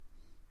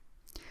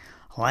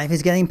Life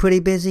is getting pretty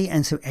busy,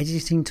 and so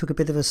editing took a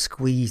bit of a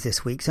squeeze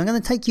this week. So I'm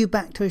going to take you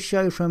back to a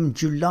show from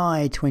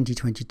July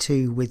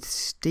 2022 with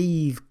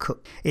Steve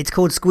Cook. It's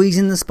called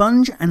Squeezing the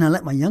Sponge, and I'll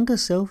let my younger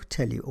self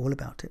tell you all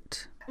about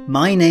it.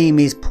 My name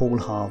is Paul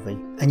Harvey,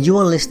 and you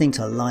are listening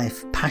to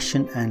Life,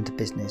 Passion and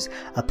Business,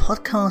 a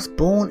podcast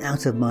born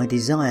out of my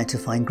desire to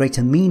find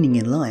greater meaning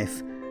in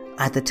life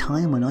at the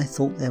time when I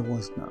thought there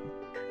was none.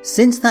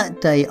 Since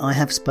that day, I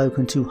have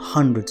spoken to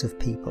hundreds of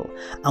people,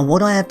 and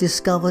what I have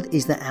discovered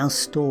is that our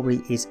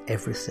story is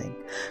everything.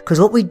 Because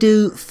what we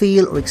do,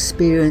 feel or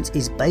experience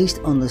is based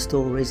on the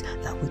stories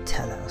that we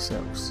tell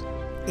ourselves.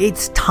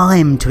 It's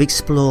time to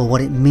explore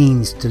what it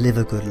means to live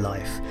a good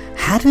life.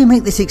 How do we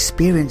make this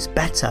experience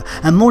better?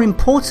 And more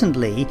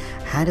importantly,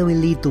 how do we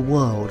lead the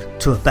world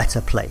to a better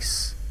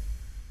place?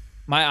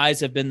 My eyes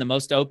have been the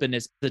most open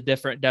is the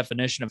different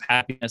definition of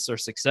happiness or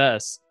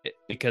success,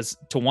 because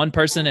to one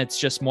person, it's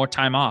just more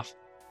time off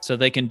so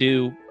they can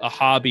do a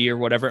hobby or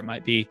whatever it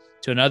might be.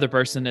 To another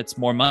person, it's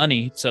more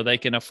money so they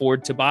can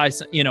afford to buy,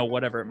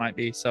 whatever it might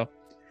be. So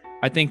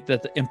I think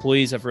that the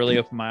employees have really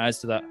opened my eyes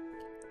to that.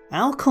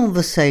 Our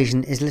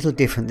conversation is a little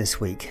different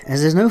this week,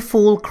 as there's no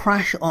fall,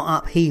 crash or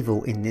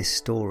upheaval in this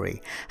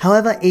story.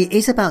 However, it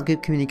is about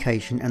good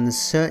communication and the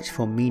search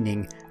for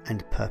meaning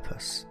and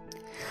purpose.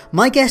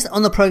 My guest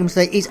on the program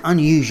today is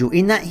unusual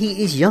in that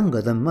he is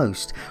younger than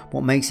most.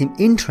 What makes him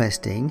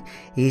interesting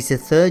is the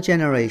third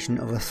generation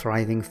of a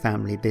thriving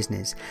family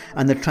business,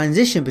 and the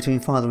transition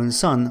between father and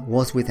son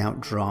was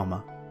without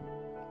drama.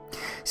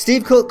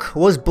 Steve Cook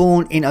was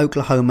born in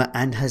Oklahoma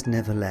and has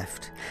never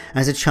left.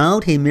 As a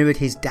child, he mirrored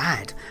his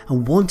dad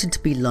and wanted to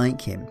be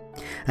like him.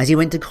 As he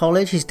went to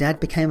college, his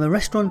dad became a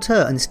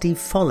restaurateur and Steve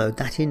followed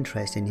that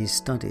interest in his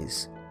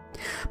studies.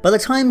 By the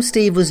time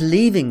Steve was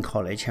leaving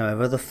college,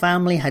 however, the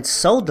family had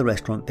sold the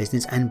restaurant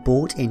business and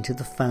bought into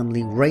the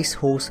family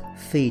racehorse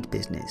feed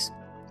business.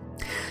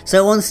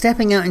 So on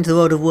stepping out into the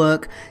world of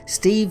work,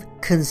 Steve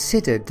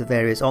considered the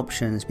various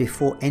options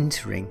before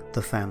entering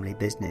the family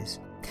business.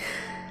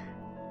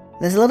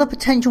 There's a lot of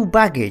potential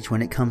baggage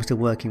when it comes to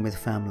working with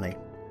family.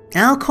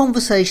 Our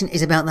conversation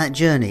is about that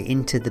journey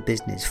into the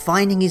business,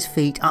 finding his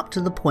feet up to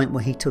the point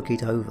where he took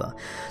it over.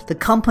 The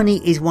company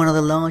is one of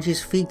the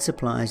largest feed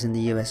suppliers in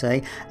the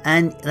USA,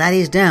 and that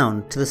is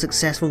down to the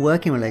successful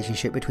working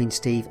relationship between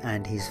Steve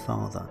and his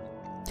father.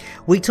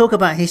 We talk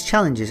about his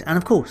challenges and,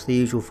 of course, the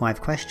usual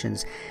 5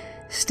 questions.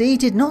 Steve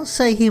did not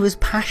say he was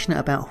passionate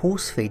about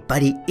horse feed,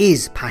 but he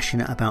is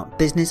passionate about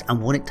business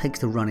and what it takes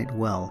to run it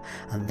well.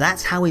 And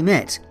that's how we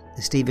met.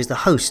 Steve is the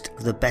host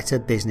of the Better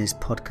Business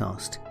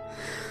podcast.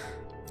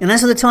 And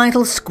as for the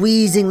title,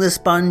 Squeezing the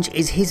Sponge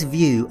is his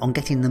view on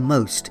getting the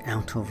most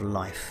out of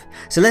life.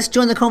 So let's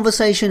join the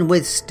conversation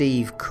with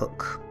Steve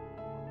Cook.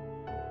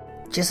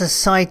 Just a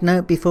side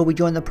note before we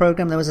join the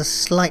program, there was a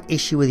slight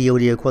issue with the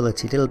audio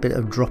quality, a little bit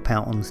of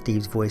dropout on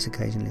Steve's voice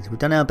occasionally. So we've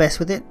done our best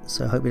with it,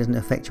 so I hope it doesn't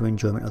affect your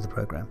enjoyment of the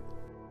program.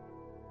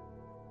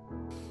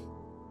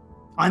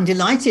 I'm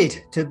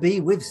delighted to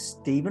be with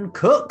Stephen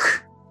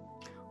Cook.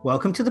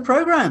 Welcome to the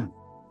program.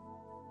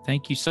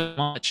 Thank you so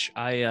much.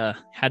 I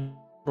had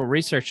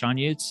research on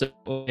you so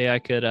I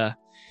could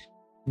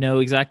know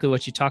exactly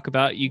what you talk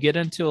about. You get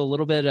into a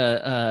little bit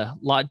a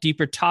lot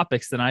deeper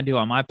topics than I do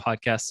on my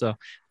podcast, so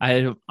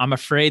I'm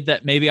afraid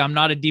that maybe I'm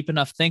not a deep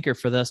enough thinker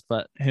for this,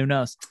 but who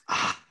knows.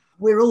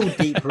 We're all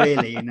deep,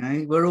 really.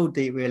 We're all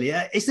deep, really.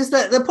 It's just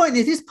that the point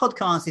is this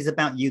podcast is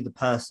about you, the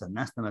person.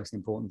 That's the most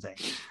important thing.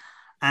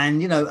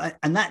 And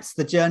and that's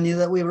the journey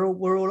that we're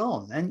all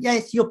on. And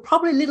yes, you're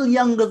probably a little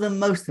younger than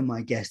most of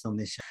my guests on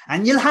this show,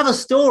 and you'll have a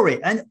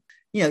story. And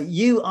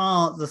you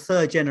are the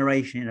third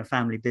generation in a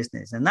family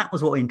business. And that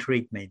was what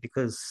intrigued me,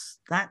 because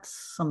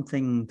that's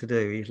something to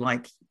do. It's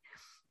like,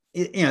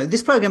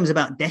 this program is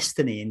about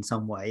destiny in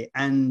some way,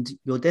 and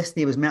your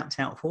destiny was mapped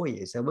out for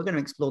you. So we're going to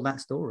explore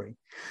that story.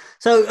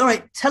 So, all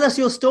right, tell us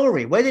your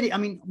story. Where did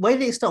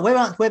it start?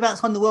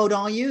 Whereabouts on the world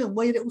are you, and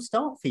where did it all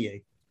start for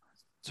you?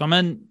 So I'm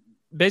in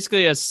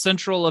basically as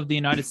central of the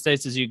United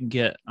States as you can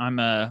get.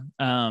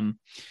 I'm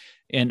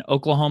in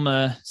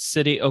Oklahoma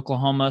City,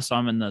 Oklahoma. So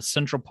I'm in the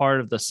central part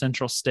of the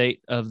central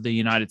state of the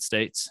United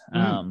States.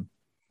 I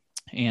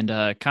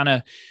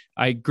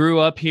grew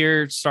up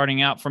here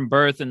starting out from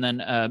birth, and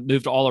then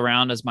moved all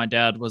around as my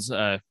dad was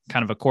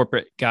kind of a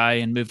corporate guy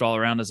and moved all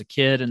around as a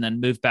kid, and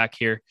then moved back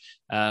here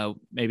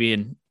maybe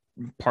in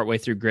partway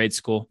through grade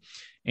school,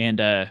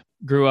 and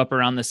grew up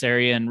around this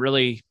area and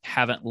really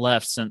haven't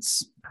left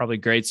since probably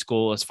grade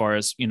school, as far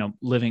as,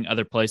 living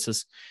other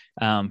places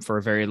for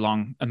a very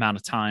long amount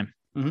of time.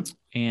 Mm-hmm.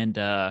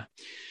 And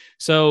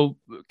so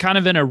kind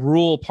of in a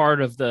rural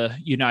part of the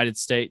United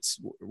States,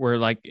 we're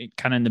like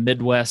kind of in the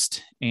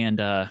Midwest, and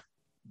a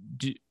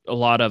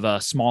lot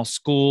of small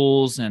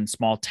schools and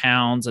small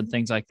towns and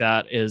things like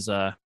that is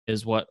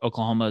what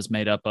Oklahoma is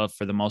made up of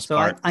for the most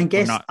part. I'm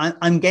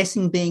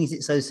guessing being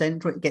it's so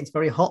central, it gets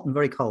very hot and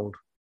very cold.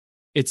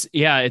 It's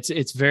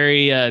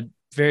very,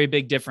 very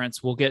big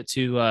difference. We'll get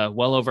to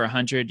well over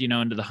 100,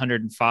 into the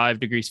 105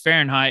 degrees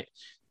Fahrenheit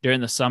during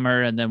the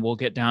summer. And then we'll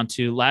get down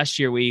to last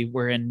year, we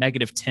were in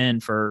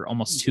 -10 for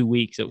almost 2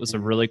 weeks. It was a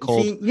really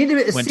cold. See, you need a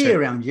bit of winter. sea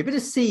around you. A bit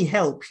of sea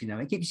helps,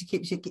 it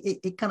keeps you,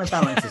 it kind of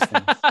balances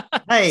things.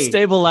 Hey,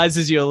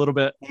 stabilizes you a little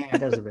bit. Yeah, it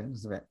does a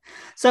bit.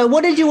 So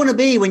what did you want to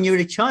be when you were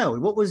a child?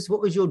 What was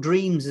your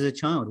dreams as a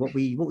child? What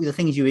were the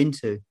things you were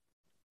into?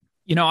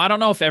 I don't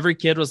know if every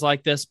kid was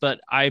like this,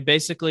 but I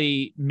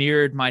basically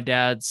mirrored my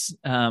dad's,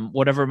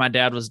 whatever my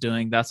dad was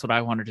doing. That's what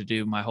I wanted to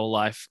do my whole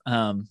life.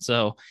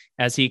 So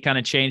as he kind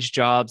of changed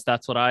jobs,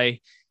 that's what I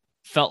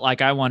felt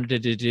like I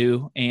wanted to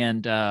do.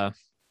 And I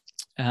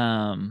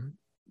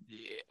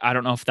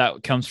don't know if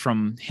that comes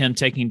from him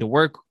taking to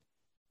work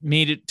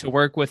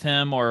with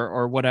him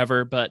or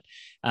whatever, but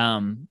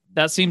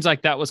that seems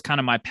like that was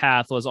kind of my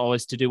path, was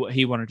always to do what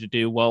he wanted to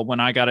do. Well, when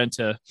I got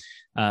into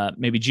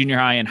maybe junior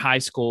high and high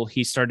school,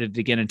 he started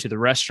to get into the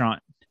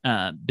restaurant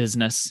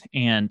business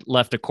and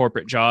left a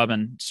corporate job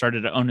and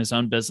started to own his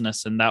own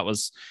business. And that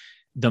was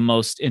the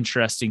most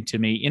interesting to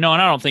me, and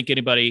I don't think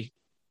anybody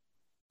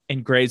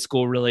in grade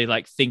school really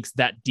thinks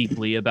that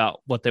deeply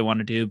about what they want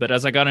to do. But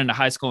as I got into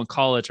high school and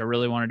college, I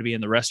really wanted to be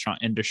in the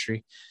restaurant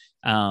industry.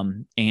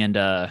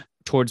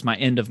 Towards my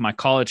end of my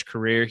college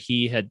career,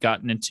 he had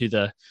gotten into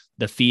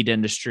the feed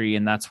industry,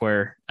 and that's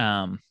where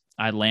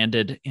I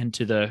landed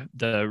into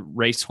the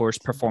racehorse,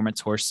 performance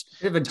horse.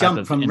 Bit of a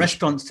jump from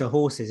restaurants to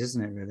horses,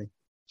 isn't it, really?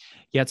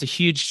 Yeah, it's a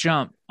huge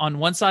jump. On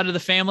one side of the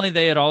family,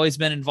 they had always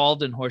been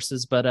involved in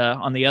horses, but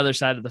on the other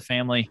side of the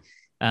family,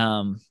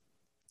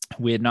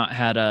 we had not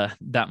had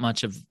that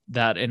much of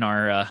that in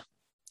our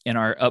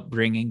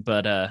upbringing.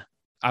 But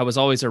I was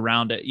always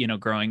around it,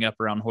 growing up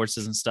around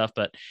horses and stuff.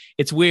 But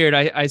it's weird.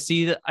 I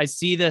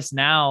see this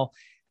now.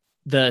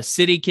 The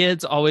city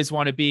kids always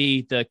want to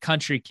be the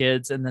country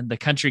kids, and then the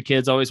country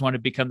kids always want to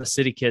become the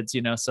city kids,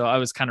 So I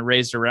was kind of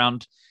raised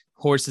around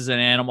horses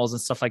and animals and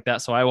stuff like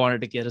that. So I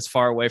wanted to get as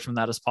far away from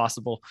that as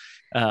possible,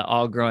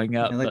 all growing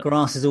up. The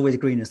grass is always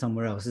greener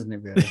somewhere else, isn't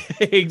it, really?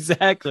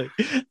 Exactly.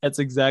 That's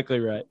exactly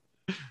right.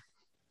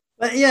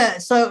 But yeah,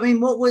 so I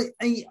mean,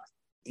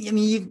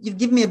 you've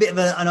given me a bit of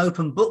an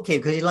open book here,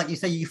 because like you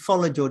say, you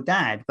followed your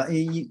dad, but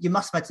you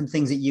must have had some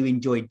things that you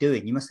enjoyed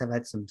doing. You must have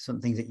had some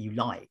things that you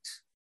liked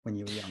when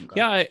you were younger.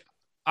 Yeah,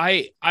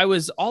 I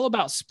was all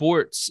about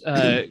sports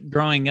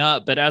growing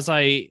up, but as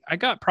I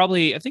got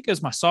probably, I think it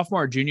was my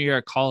sophomore or junior year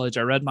of college,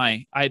 I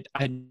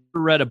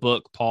read a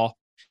book, Paul,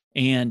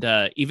 and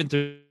even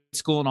through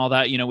school and all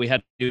that, we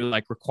had to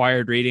do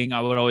required reading.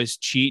 I would always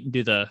cheat and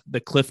do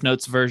the Cliff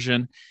Notes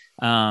version,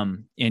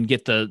 and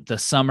get the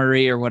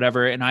summary or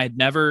whatever. And I had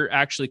never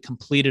actually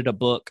completed a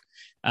book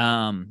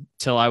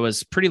till I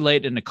was pretty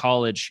late into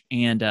college,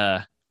 and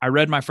I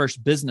read my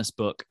first business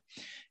book,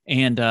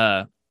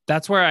 and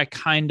that's where I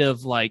kind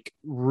of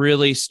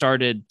really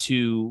started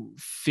to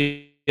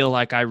feel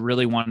like I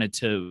really wanted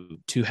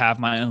to have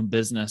my own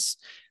business.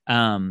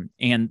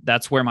 And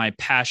that's where my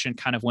passion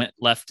kind of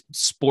left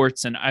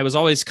sports. And I was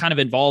always kind of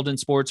involved in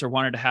sports or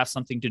wanted to have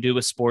something to do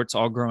with sports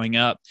all growing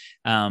up.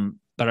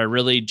 But I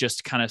really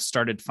just kind of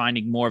started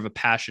finding more of a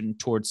passion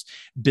towards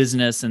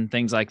business and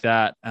things like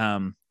that,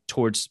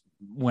 towards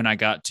when I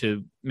got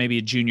to maybe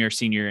a junior,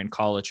 senior in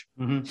college.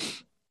 Mm-hmm.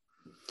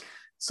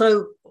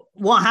 So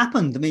what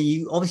happened? I mean,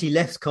 you obviously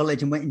left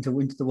college and went into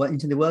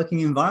the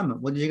working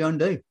environment. What did you go and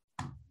do?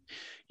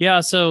 Yeah,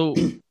 so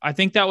I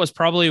think that was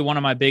probably one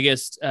of my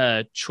biggest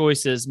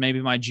choices,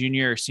 maybe my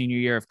junior or senior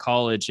year of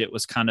college. It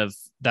was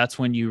that's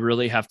when you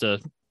really have to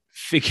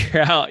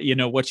figure out,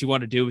 what you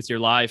want to do with your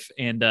life.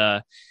 And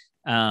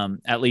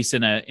at least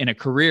in a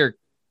career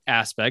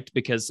aspect,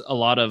 because a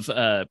lot of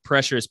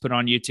pressure is put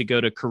on you to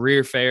go to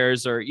career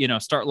fairs or,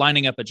 start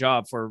lining up a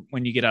job for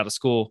when you get out of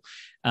school.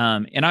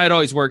 And I had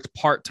always worked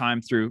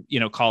part-time through,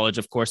 college,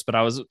 of course, but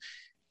I was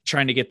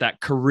trying to get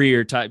that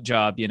career type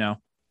job,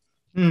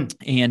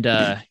 And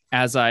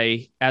as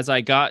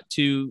I got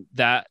to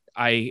that,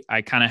 I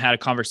kind of had a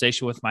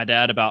conversation with my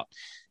dad about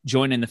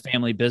joining the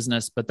family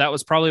business. But that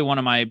was probably one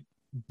of my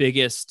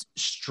biggest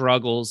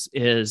struggles,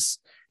 is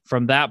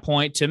from that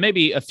point to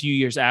maybe a few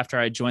years after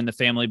I joined the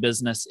family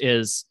business,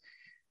 is,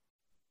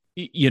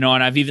 and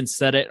I've even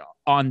said it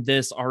on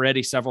this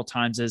already several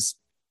times, is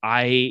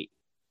I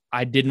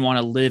didn't want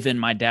to live in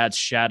my dad's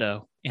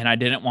shadow, and I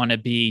didn't want to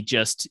be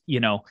just,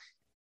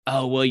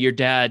 oh, well, your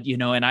dad,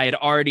 and I had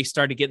already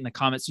started getting the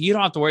comments, you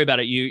don't have to worry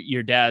about it.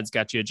 Your dad's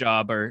got you a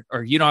job, or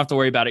you don't have to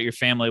worry about it. Your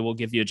family will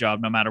give you a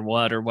job no matter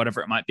what, or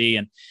whatever it might be.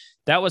 And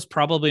that was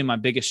probably my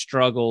biggest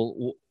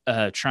struggle,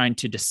 trying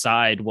to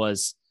decide,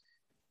 was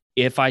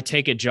if I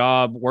take a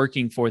job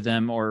working for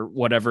them or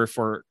whatever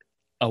for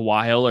a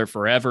while or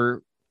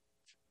forever,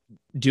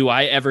 do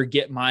I ever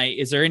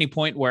is there any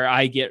point where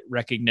I get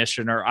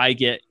recognition, or I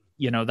get,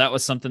 that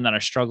was something that I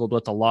struggled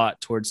with a lot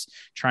towards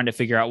trying to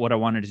figure out what I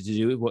wanted to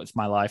do with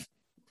my life.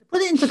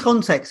 Put it into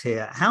context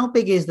here. How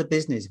big is the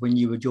business when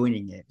you were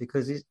joining it?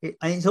 Because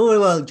it's all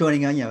well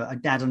joining a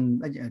dad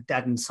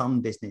and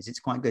son business. It's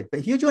quite good. But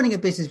if you're joining a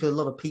business with a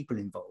lot of people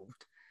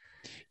involved,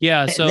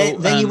 yeah. So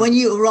then when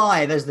you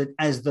arrive as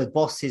the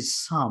boss's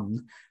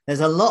son, there's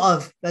a lot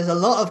of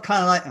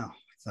kind of like, oh,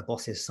 it's the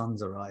boss's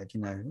son's arrived,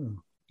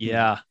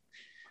 Yeah.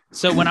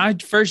 So when I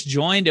first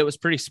joined, it was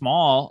pretty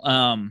small.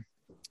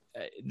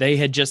 They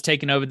had just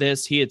taken over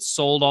this. He had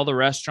sold all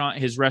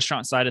his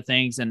restaurant side of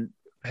things, and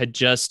had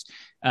just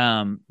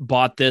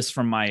bought this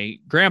from my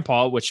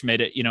grandpa, which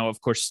made it,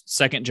 of course,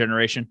 second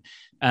generation.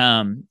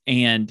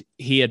 And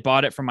he had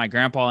bought it from my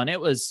grandpa, and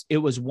it was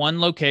one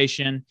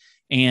location.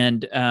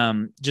 And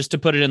just to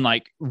put it in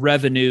like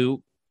revenue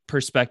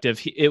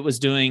perspective, it was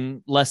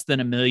doing less than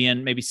 $1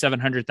 million, maybe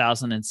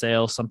 700,000 in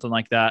sales, something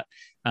like that,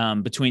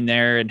 between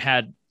there, and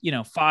had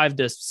 5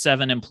 to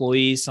 7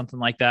 employees, something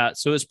like that.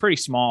 So it's pretty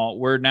small.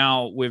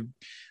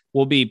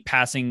 We'll be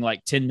passing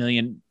like 10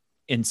 million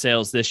in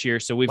sales this year.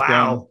 So we've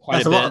grown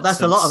quite a bit.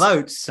 That's a lot of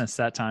oats since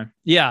that time.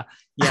 Yeah.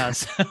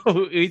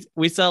 So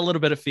we sell a little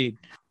bit of feed.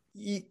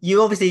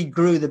 You obviously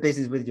grew the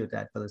business with your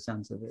dad, by the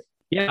sounds of it.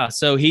 Yeah.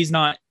 So he's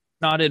not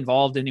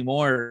involved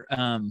anymore.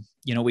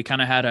 We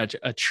kind of had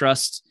a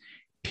trust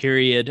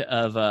period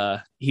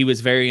of he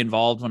was very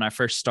involved when I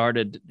first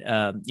started,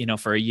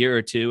 for a year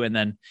or two. And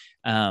then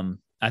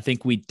I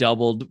think we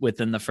doubled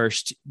within the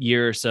first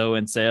year or so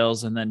in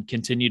sales, and then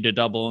continued to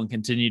double.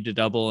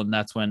 And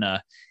that's when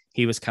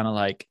he was kind of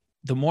like,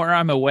 the more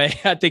I'm away,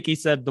 I think he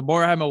said, the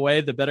more I'm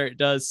away, the better it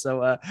does.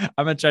 So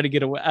I'm going to try to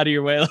get out of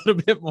your way a little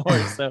bit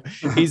more. So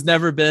he's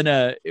never been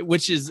it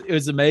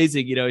was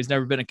amazing. He's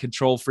never been a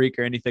control freak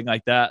or anything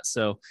like that.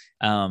 So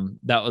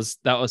that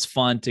was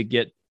fun to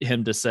get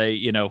him to say,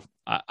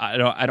 I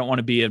don't want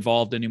to be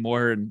involved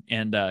anymore,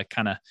 and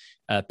kind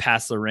of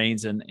pass the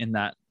reins in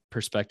that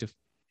perspective.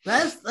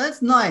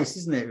 That's nice,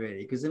 isn't it,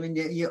 really? Because I mean,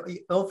 you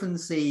often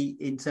see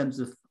in terms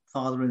of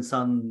father and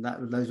son,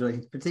 that those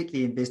relations,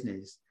 particularly in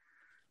business,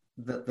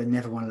 that they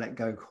never want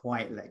to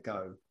quite let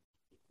go.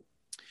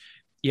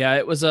 Yeah,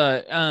 it was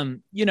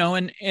and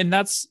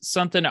that's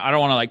something I don't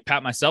want to like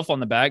pat myself on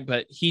the back,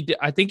 but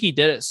I think he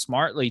did it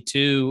smartly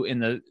too,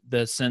 in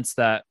the sense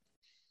that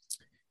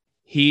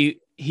he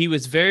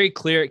was very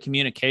clear at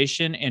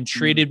communication, and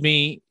treated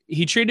me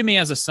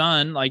as a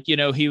son. Like,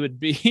 he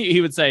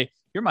would say,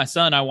 "You're my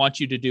son. I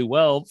want you to do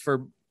well,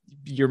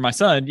 you're my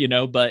son,"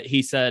 but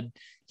he said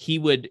he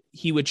would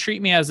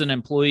treat me as an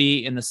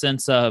employee, in the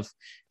sense of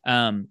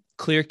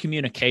clear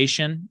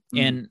communication.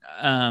 And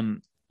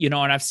and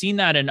I've seen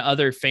that in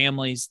other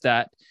families,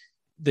 that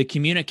the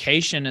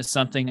communication is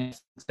something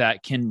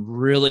that can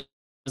really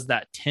cause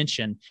that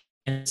tension.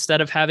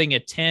 Instead of having a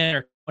 10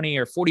 or 20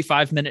 or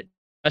 45-minute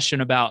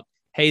discussion about,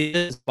 hey,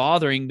 this is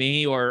bothering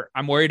me, or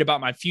I'm worried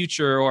about my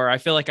future, or I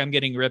feel like I'm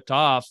getting ripped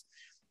off,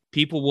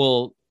 people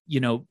will,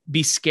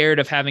 be scared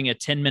of having a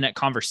 10-minute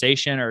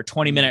conversation or a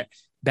 20-minute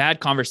bad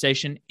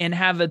conversation, and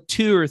have a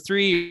 2 or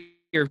 3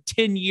 or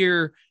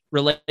 10-year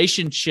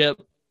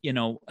relationship,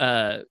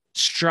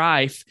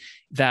 strife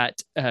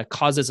that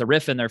causes a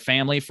rift in their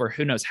family for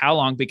who knows how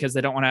long, because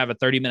they don't want to have a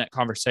 30-minute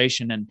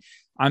conversation. And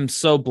I'm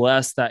so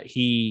blessed that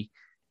he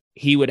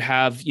would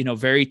have,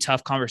 very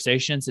tough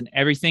conversations, and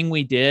everything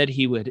we did,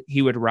 he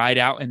would write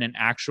out in an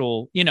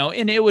actual,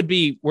 and it would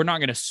be, we're not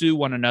going to sue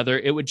one another.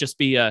 It would just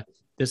be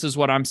this is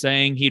what I'm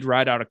saying. He'd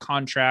write out a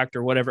contract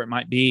or whatever it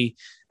might be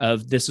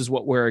of, this is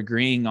what we're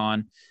agreeing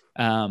on.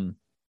 So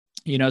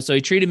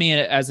he treated me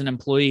as an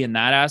employee in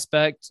that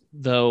aspect,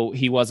 though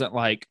he wasn't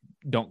like,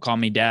 don't call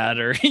me dad,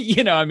 or,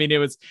 it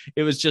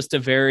was just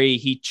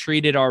he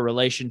treated our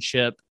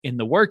relationship in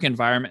the work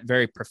environment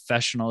very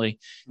professionally,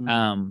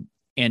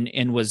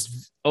 and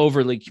was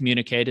overly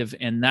communicative.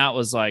 And that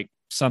was like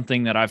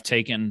something that I've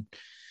taken.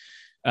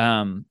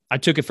 I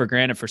took it for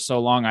granted for so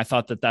long. I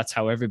thought that that's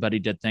how everybody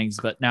did things,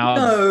 but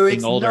now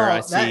being older,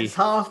 I see that's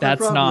half the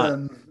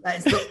problem.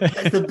 That's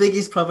the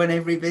biggest problem in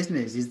every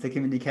business, is the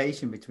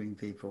communication between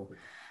people.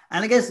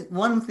 And I guess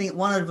one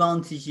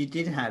advantage you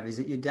did have is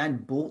that your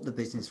dad bought the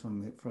business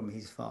from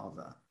his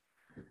father,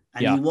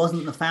 and he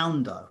wasn't the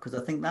founder. Because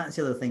I think that's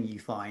the other thing you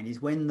find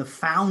is when the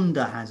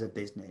founder has a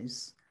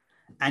business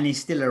and is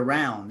still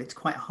around, it's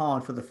quite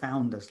hard for the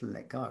founders to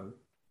let go.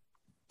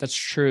 That's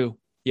true.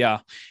 Yeah.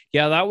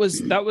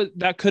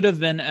 That could have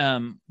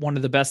been one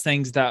of the best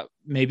things that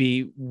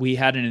maybe we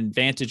had an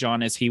advantage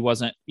on, is he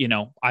wasn't,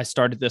 I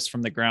started this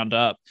from the ground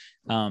up.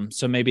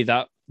 So maybe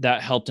that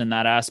helped in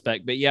that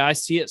aspect. But yeah, I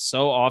see it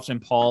so often,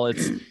 Paul.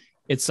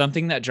 It's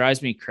something that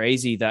drives me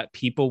crazy, that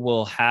people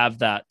will have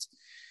that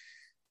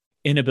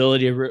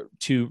inability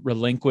to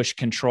relinquish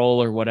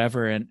control or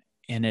whatever.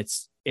 And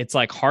it's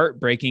like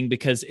heartbreaking,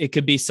 because it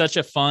could be such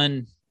a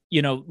fun,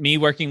 me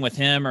working with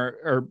him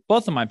or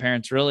both of my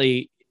parents,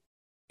 really,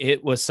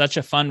 it was such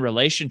a fun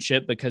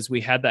relationship, because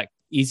we had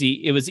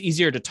it was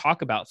easier to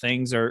talk about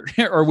things, or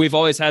we've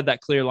always had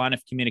that clear line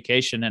of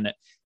communication. And it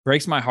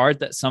breaks my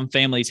heart that some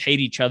families hate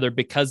each other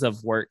because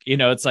of work.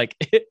 It's like,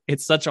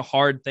 it's such a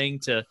hard thing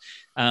to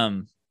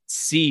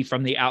see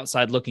from the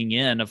outside looking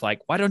in, of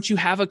like, why don't you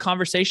have a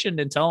conversation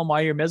and tell them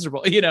why you're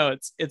miserable?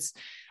 It's,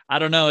 I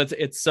don't know.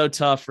 It's so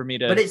tough for me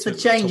to, but it's a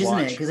change, isn't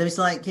it? Because it's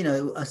like,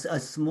 a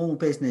small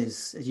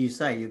business, as you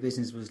say, your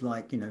business was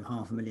like,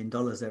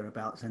 $500,000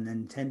 thereabouts, and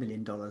then $10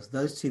 million.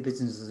 Those two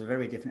businesses are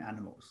very different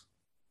animals.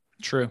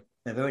 True.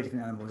 They're very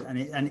different animals.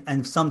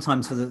 And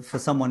sometimes for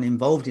someone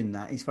involved in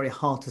that, it's very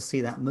hard to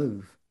see that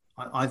move.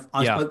 I've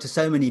Yeah. spoke to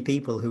so many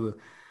people who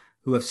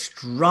have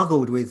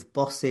struggled with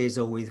bosses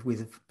or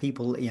with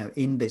people,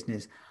 in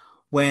business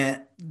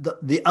where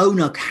the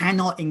owner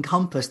cannot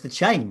encompass the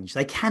change.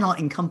 They cannot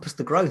encompass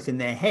the growth in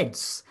their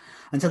heads.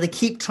 And so they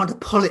keep trying to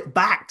pull it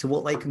back to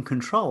what they can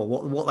control,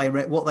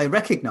 what they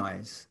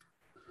recognize.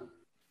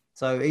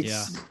 So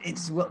Yeah.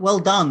 it's well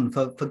done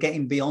for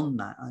getting beyond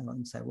that. I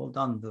want to say well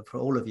done for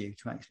all of you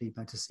to actually be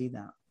able to see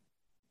that.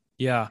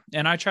 Yeah.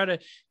 And I try to,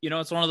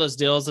 it's one of those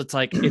deals. It's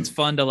like, it's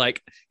fun to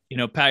like,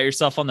 pat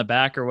yourself on the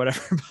back or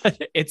whatever,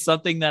 but it's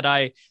something that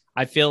I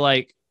feel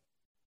like,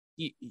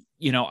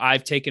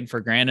 I've taken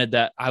for granted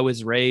that I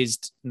was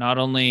raised not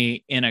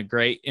only in a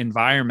great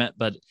environment,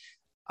 but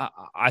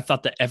I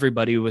thought that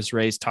everybody was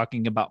raised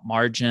talking about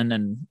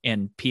margin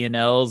and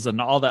P&Ls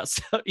and all that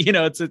stuff.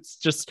 It's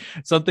just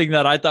something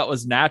that I thought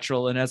was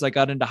natural. And as I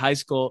got into high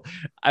school,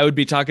 I would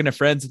be talking to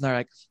friends and they're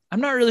like, I'm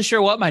not really sure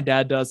what my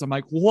dad does. I'm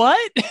like, what?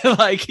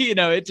 Like,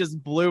 it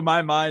just blew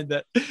my mind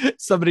that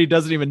somebody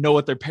doesn't even know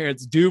what their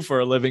parents do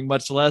for a living,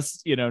 much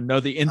less, know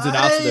the ins and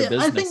outs of their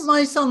business. I think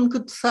my son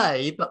could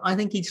say, but I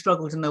think he'd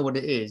struggle to know what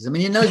it is. I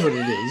mean, he knows what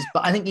it is,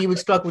 but I think he would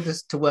struggle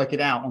to work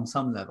it out on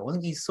some level. I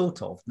think he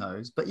sort of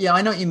knows, but yeah,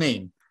 I know what you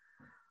mean.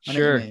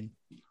 Sure.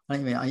 I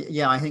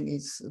think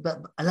it's,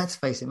 but let's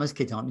face it, most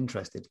kids aren't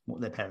interested in what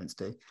their parents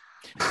do.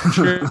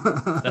 True.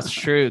 That's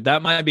true.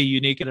 That might be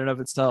unique in and of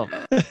itself.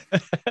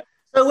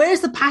 So where's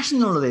the passion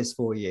in all of this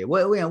for you?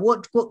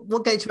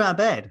 What gets you out of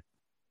bed?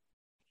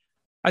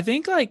 I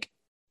think like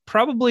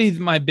probably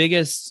my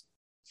biggest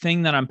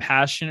thing that I'm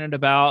passionate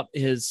about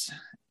is,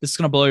 this is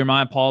going to blow your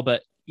mind, Paul,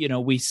 but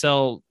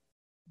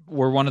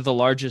we're one of the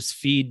largest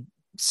feed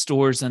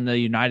stores in the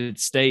United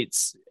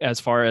States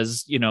as far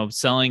as,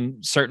 selling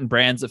certain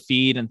brands of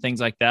feed and things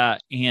like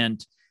that.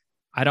 And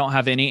I don't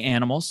have any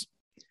animals.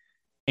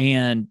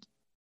 And,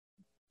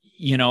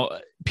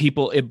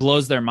 people, it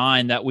blows their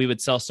mind that we would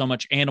sell so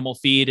much animal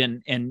feed,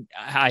 and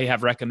I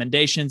have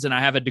recommendations and I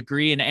have a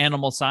degree in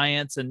animal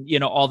science and,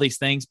 all these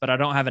things, but I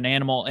don't have an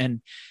animal.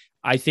 And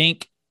I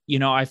think,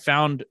 I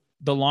found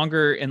the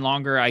longer and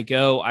longer I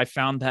go, I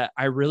found that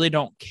I really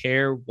don't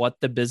care what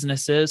the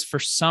business is. For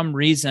some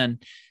reason,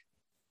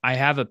 I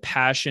have a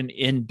passion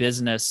in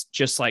business,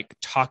 just like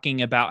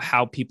talking about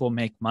how people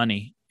make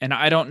money. And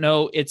I don't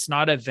know, it's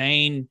not a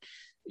vain,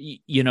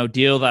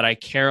 deal that I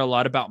care a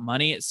lot about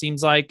money. It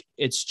seems like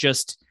it's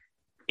just,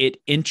 it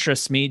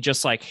interests me,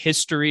 just like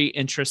history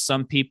interests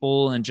some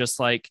people, and just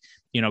like,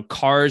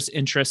 cars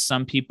interest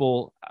some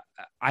people.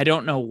 I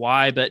don't know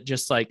why, but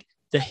just like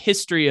the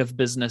history of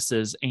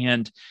businesses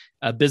and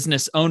a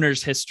business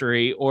owner's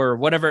history or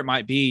whatever it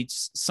might be,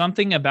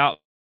 something about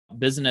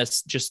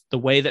business, just the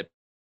way that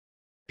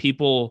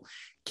people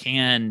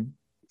can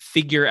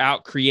figure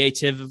out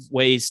creative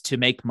ways to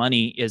make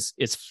money is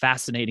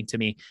fascinating to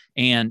me.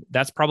 And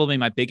that's probably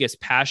my biggest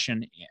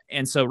passion.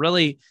 And so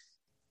really,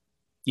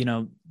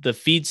 the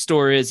feed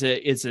store is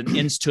an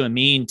ends to a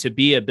mean to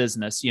be a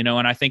business,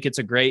 and I think it's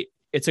a great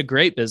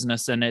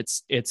business, and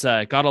it's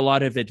got a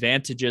lot of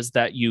advantages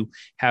that you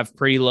have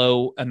pretty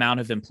low amount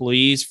of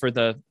employees for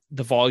the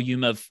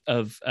volume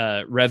of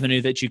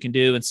revenue that you can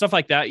do and stuff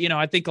like that.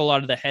 I think a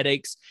lot of the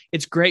headaches,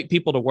 it's great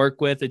people to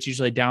work with. It's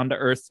usually down to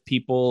earth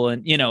people,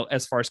 and,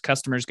 as far as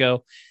customers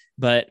go,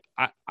 but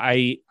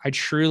I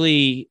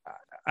truly,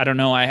 I don't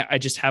know. I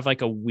just have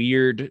like a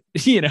weird,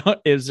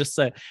 it was just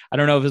I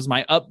don't know if it was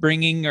my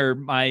upbringing or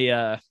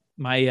my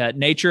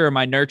nature or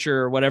my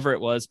nurture or whatever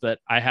it was, but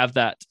I have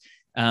that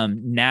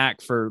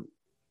knack for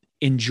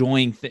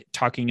enjoying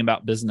talking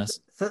about business.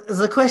 So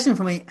there's a question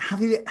for me.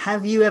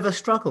 Have you ever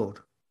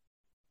struggled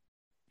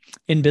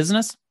in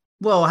business?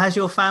 Well, has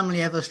your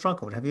family ever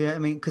struggled? Have you,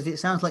 because it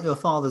sounds like your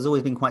father's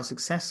always been quite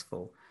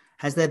successful.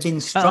 Has there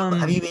been struggle?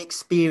 Have you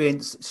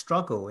experienced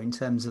struggle in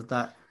terms of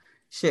that?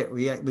 Shit,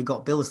 we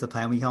got bills to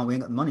pay and we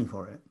ain't got the money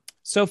for it.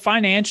 So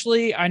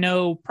financially, I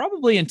know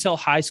probably until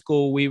high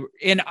school,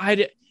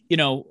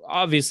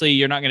 obviously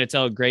you're not going to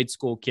tell a grade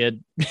school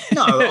kid.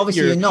 No,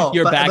 obviously you're not.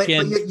 You're back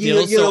in.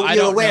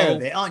 You're aware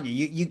of it, aren't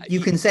you? You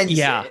can sense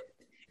it.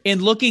 And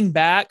looking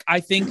back, I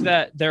think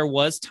that there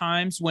was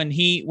times when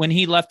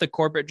he left the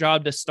corporate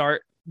job to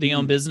start their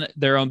own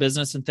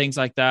business and things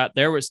like that.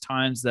 There was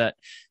times that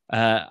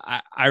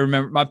I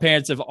remember my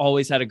parents have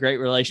always had a great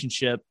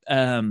relationship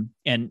and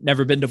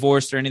never been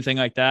divorced or anything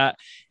like that.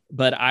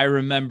 But I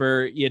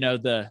remember,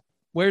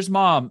 where's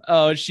mom?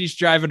 Oh, she's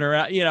driving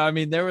around.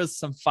 There was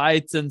some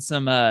fights and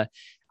some,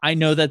 I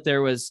know that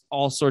there was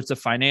all sorts of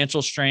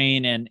financial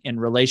strain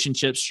and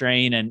relationship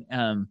strain.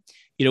 And,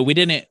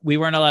 we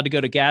weren't allowed to go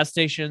to gas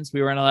stations.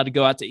 We weren't allowed to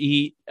go out to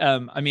eat.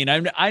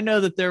 I know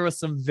that there was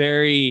some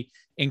very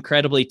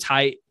incredibly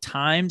tight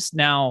times.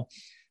 Now,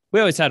 we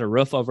always had a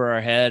roof over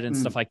our head and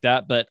stuff like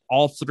that, but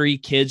all three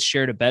kids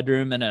shared a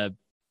bedroom in a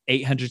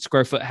 800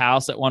 square foot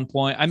house at one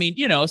point.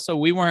 So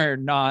we were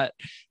not,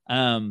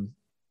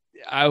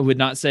 I would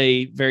not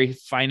say very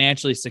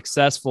financially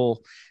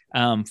successful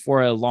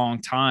for a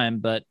long time,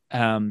 but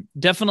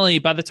definitely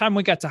by the time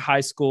we got to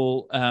high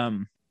school,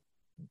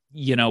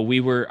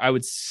 I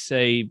would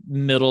say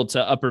middle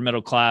to upper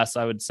middle class.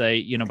 I would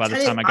say, by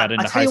the time I got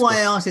into I tell high you school. why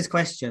I asked this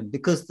question,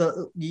 because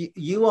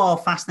you are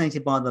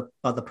fascinated by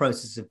the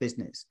process of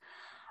business.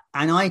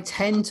 And I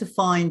tend to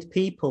find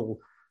people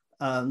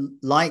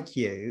like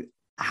you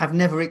have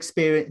never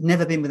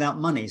been without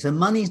money. So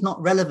money's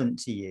not relevant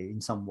to you in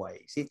some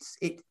ways.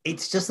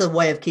 It's just a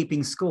way of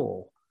keeping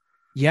score.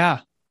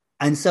 Yeah.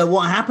 And so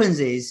what happens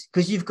is,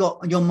 because you've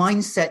got your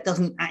mindset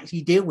doesn't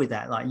actually deal with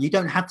that. Like, you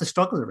don't have to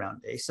struggle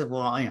around it. So,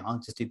 well, I'll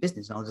just do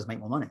business and I'll just make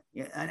more money.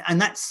 Yeah, and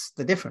that's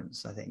the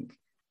difference, I think.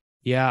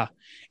 Yeah.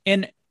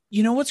 And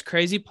what's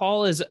crazy,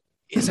 Paul, is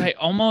I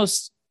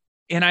almost,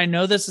 and I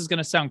know this is going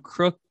to sound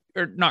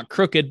not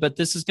crooked, but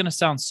this is going to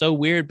sound so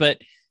weird,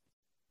 but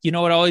it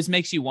always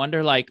makes you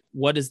wonder, like,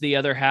 what is the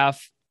other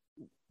half?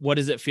 What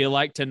does it feel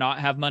like to not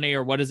have money,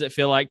 or what does it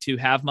feel like to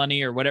have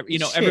money, or whatever?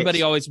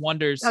 Everybody always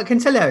wonders. I can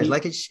tell you,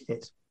 like, it's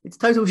shit. It's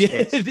total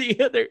shit.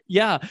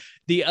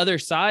 The other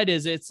side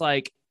is, it's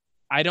like,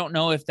 I don't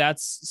know if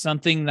that's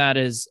something that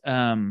is,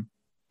 how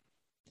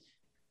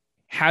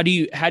do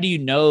you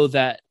know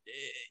that?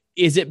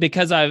 Is it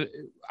because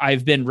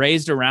I've been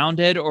raised around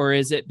it, or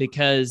is it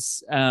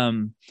because, I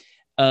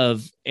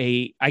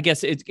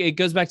guess it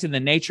goes back to the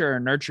nature or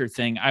nurture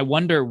thing. I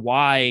wonder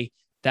why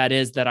that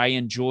is, that I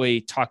enjoy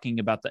talking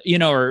about that,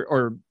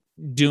 or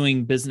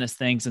doing business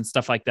things and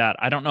stuff like that.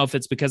 I don't know if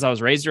it's because I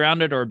was raised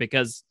around it, or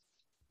because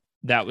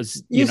that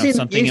was,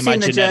 something in my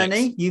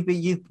genetics.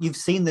 You've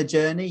seen the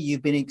journey.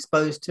 You've been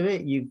exposed to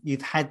it.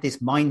 You've had this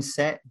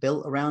mindset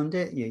built around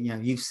it.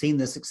 You've seen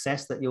the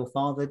success that your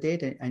father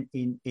did and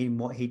in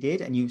what he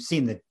did, and you've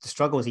seen the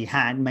struggles he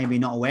had, maybe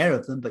not aware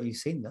of them, but you've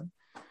seen them.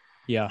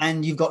 Yeah.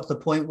 And you've got to the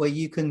point where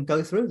you can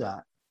go through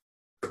that.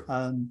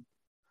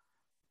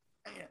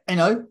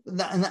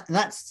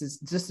 That's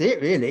just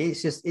it, really.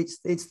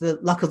 It's the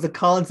luck of the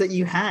cards that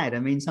you had. I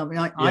mean,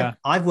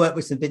 I've worked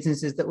with some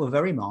businesses that were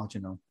very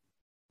marginal.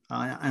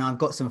 And I've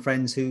got some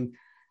friends who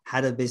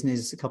had a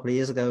business a couple of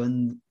years ago,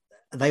 and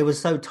they were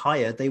so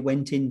tired, they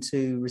went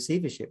into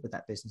receivership with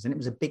that business. And it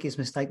was the biggest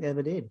mistake they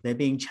ever did. They're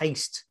being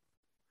chased.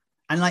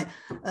 And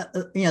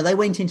they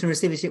went into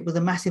receivership with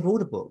a massive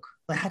order book.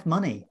 They had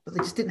money, but they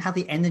just didn't have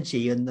the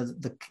energy, and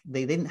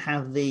they didn't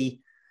have the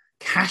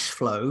cash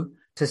flow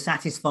to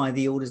satisfy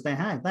the orders they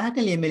had. They had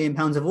nearly £1 million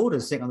of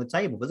orders sitting on the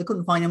table, but they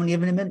couldn't find anyone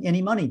giving them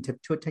any money to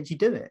actually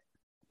do it.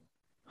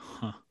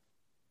 Huh.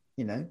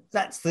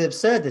 That's the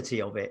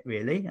absurdity of it,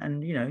 really.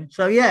 And,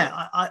 so,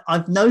 yeah,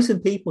 I've known some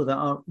people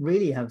that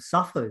really have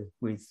suffered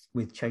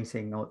with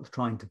chasing or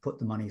trying to put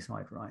the money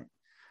side right.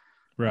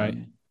 Right.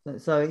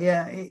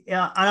 Yeah,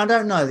 and I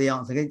don't know the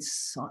answer.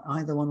 It's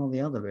either one or the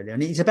other, really.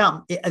 And it's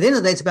about, at the end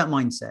of the day, it's about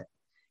mindset.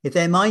 If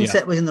their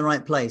mindset was in the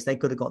right place, they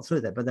could have got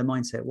through that, but their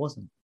mindset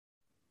wasn't.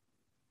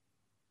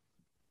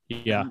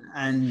 Yeah.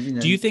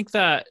 And do you think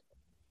that,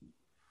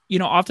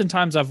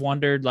 oftentimes I've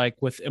wondered, like,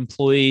 with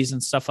employees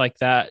and stuff like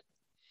that,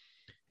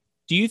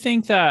 do you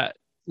think that,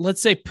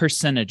 let's say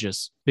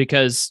percentages,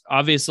 because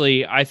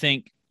obviously I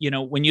think,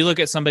 when you look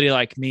at somebody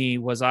like me,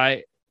 was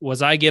I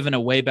given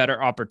a way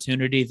better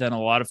opportunity than a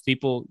lot of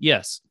people?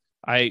 Yes.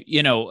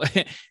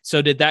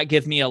 So did that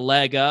give me a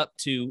leg up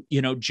to,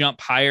 jump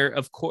higher?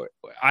 Of course,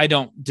 I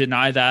don't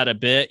deny that a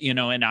bit,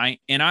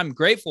 and I'm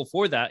grateful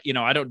for that.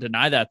 I don't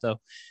deny that, though.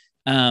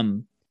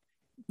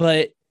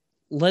 But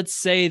let's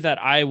say that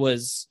I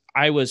was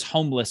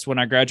homeless when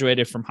I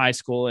graduated from high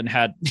school and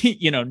had,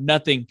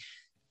 nothing.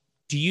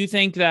 Do you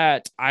think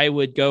that I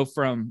would go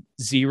from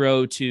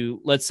zero to,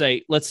 let's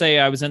say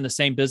I was in the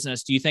same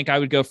business? Do you think I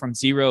would go from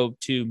 0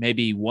 to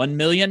maybe 1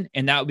 million?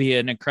 And that would be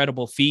an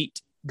incredible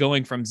feat,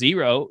 going from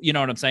 0, you know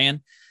what I'm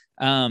saying?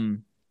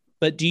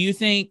 But do you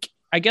think,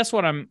 I guess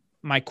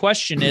my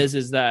question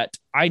is that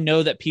I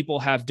know that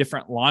people have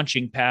different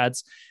launching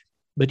pads,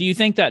 but do you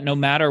think that no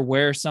matter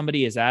where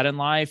somebody is at in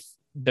life,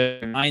 the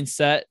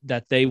mindset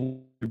that they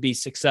would be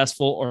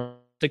successful,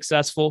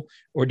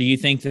 or do you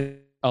think that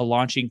a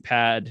launching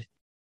pad,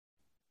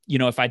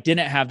 if I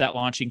didn't have that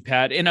launching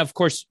pad, and of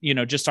course,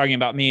 just talking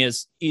about me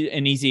is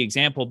an easy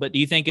example, but do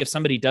you think if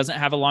somebody doesn't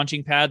have a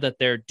launching pad that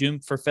they're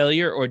doomed for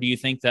failure? Or do you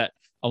think that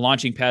a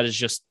launching pad is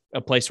just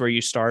a place where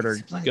you start or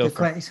go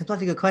from? It's a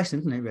bloody good question,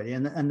 isn't it, really?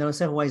 And there are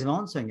several ways of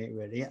answering it,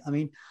 really. I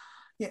mean,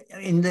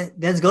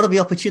 there's got to be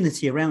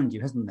opportunity around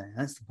you, hasn't there?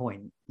 That's the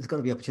point. There's got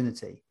to be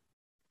opportunity.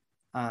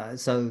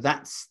 So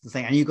that's the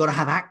thing. And you've got to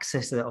have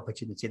access to that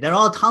opportunity. There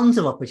are tons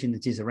of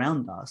opportunities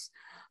around us,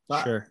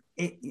 but sure.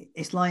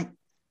 It's like,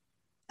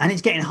 and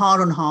it's getting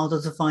harder and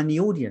harder to find the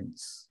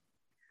audience.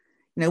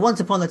 Once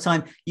upon a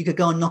time, you could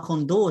go and knock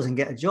on doors and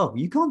get a job.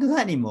 You can't do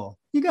that anymore.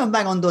 You go and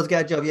bang on doors,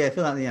 get a job. Yeah,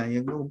 feel like,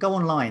 you go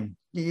online.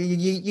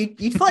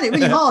 You find it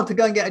really hard to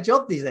go and get a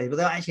job these days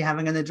without actually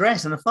having an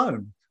address and a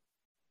phone.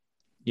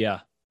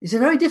 Yeah. It's a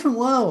very different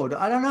world.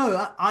 I don't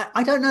know.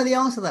 I don't know the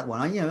answer to that one.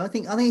 I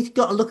think you've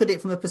got to look at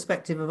it from a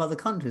perspective of other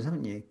countries,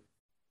 haven't you?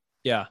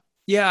 Yeah.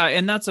 Yeah.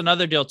 And that's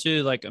another deal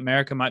too. Like,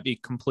 America might be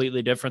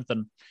completely different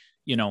than,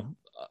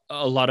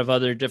 a lot of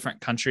other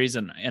different countries.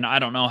 And I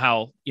don't know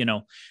how,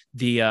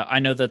 I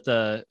know that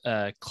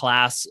the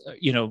class,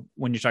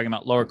 when you're talking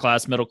about lower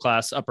class, middle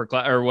class, upper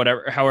class, or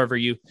whatever, however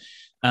you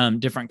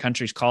different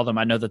countries call them,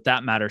 I know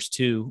that matters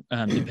too,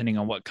 depending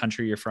on what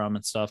country you're from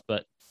and stuff.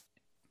 But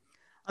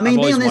I mean,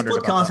 being on this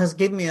podcast has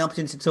given me an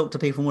opportunity to talk to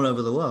people from all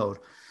over the world.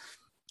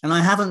 And I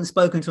haven't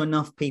spoken to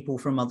enough people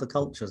from other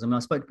cultures. I mean, I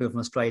spoke to people from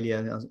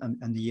Australia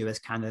and the US,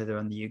 Canada,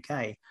 and the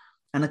UK,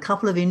 and a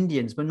couple of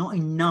Indians, but not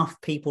enough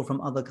people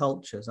from other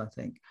cultures, I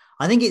think.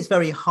 I think it's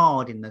very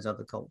hard in those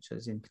other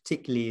cultures, in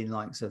particularly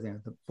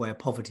in where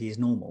poverty is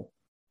normal.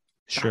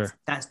 Sure.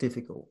 That's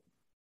difficult.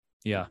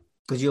 Yeah.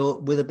 Because you're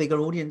with a bigger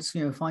audience,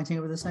 fighting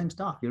over the same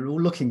stuff. You're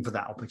all looking for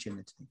that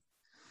opportunity.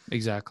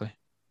 Exactly.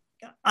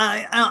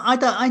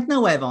 I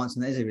no way of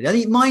answering that, is it really? I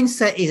think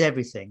mindset is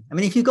everything. I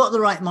mean, if you've got the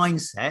right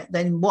mindset,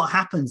 then what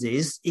happens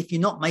is, if you're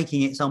not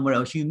making it somewhere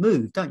else, you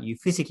move, don't you?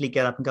 Physically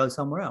get up and go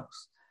somewhere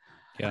else.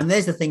 Yeah. And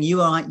there's the thing,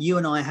 you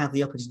and I have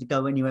the opportunity to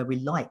go anywhere we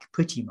like,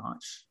 pretty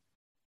much.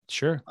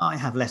 Sure. I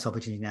have less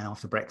opportunity now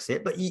after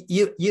Brexit, but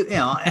you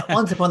know,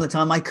 once upon a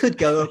time I could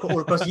go all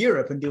across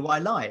Europe and do what I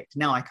liked.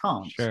 Now I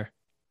can't. Sure.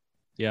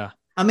 Yeah.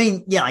 I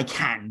mean, yeah, I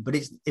can, but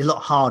it's a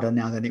lot harder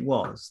now than it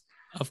was.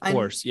 Of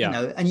course,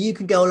 yeah. And you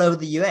can go all over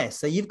the US,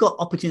 so you've got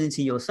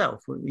opportunity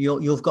yourself.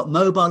 You've got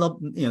mobile,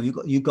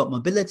 you've got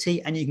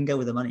mobility, and you can go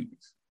where the money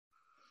is.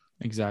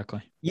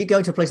 Exactly. You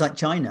go to a place like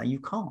China, you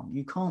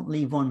can't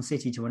leave one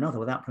city to another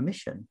without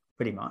permission,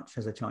 pretty much,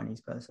 as a Chinese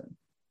person.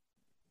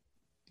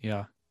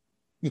 Yeah.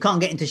 You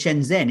can't get into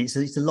Shenzhen.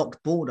 It's a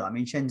locked border. I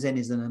mean, Shenzhen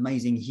is an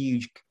amazing,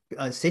 huge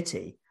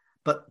city,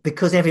 but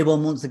because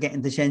everyone wants to get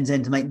into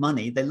Shenzhen to make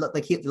money,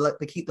 they keep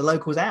the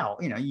locals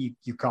out. You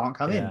can't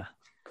come in.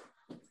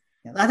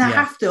 And they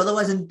have to,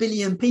 otherwise a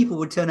billion people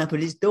would turn up at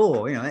his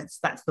door.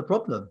 That's the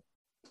problem.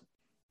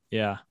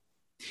 Yeah.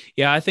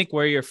 Yeah. I think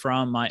where you're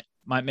from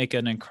might make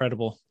an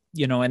incredible,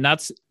 and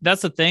that's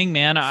the thing,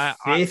 man.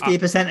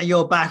 50% of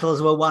your battles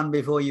were won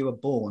before you were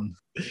born.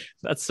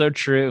 That's so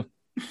true.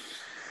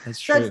 That's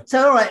true.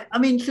 So all right. I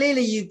mean,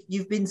 clearly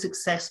you've been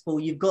successful.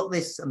 You've got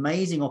this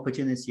amazing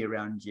opportunity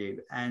around you,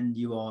 and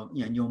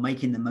you're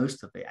making the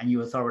most of it, and you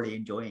are thoroughly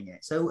enjoying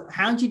it. So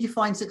how do you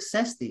define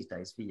success these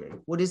days for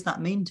you? What does that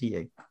mean to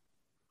you?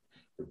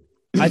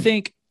 I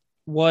think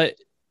what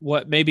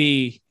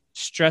maybe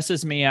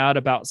stresses me out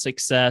about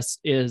success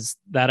is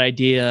that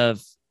idea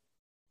of,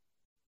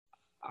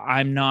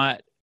 I'm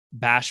not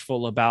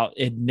bashful about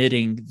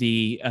admitting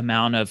the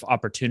amount of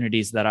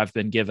opportunities that I've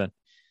been given.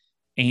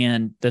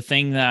 And the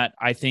thing that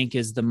I think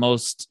is the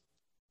most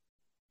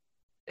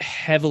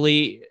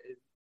heavily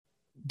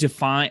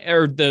defined,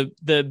 or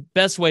the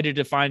best way to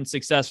define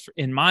success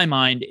in my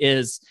mind,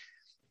 is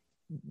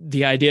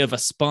the idea of a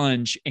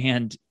sponge.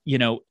 And,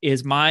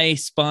 is my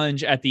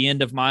sponge at the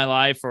end of my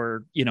life,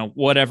 or,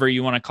 whatever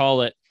you want to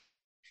call it,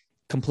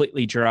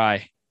 completely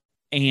dry?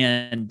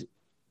 And,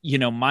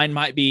 mine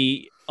might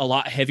be a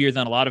lot heavier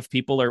than a lot of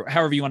people, or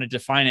however you want to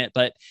define it.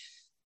 But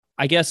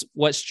I guess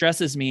what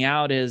stresses me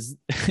out is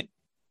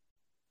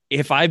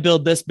if I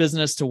build this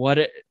business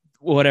to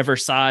whatever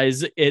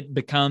size it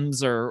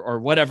becomes, or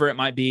whatever it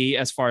might be,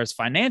 as far as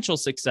financial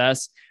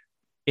success,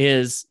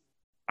 is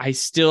I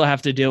still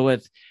have to deal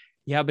with,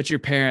 yeah, but your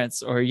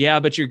parents, or yeah,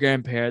 but your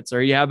grandparents,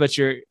 or yeah, but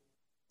your,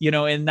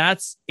 and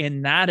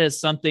that is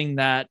something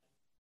that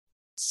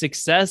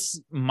success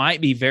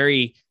might be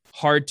very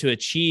hard to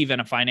achieve in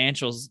a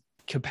financial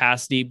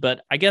capacity.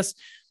 But I guess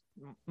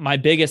my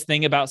biggest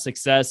thing about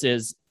success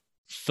is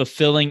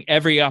fulfilling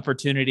every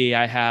opportunity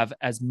I have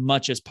as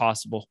much as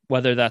possible,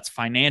 whether that's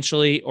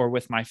financially, or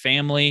with my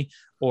family,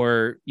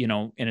 or,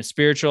 in a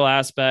spiritual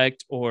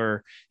aspect,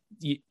 or,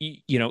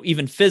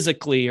 even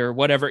physically, or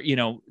whatever,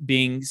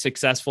 being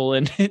successful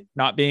and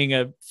not being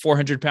a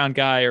 400-pound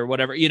guy or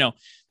whatever,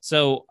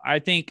 So I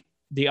think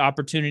the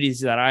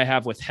opportunities that I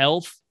have with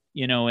health,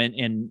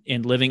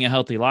 in living a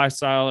healthy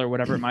lifestyle, or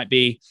whatever it might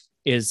be,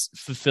 is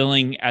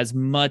fulfilling as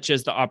much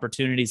as the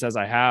opportunities as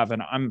I have.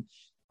 And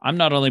I'm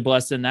not only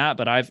blessed in that,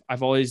 but I've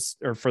always,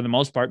 or for the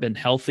most part, been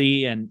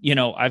healthy, and,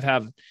 I've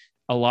had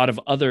a lot of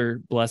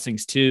other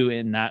blessings too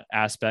in that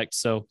aspect.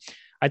 So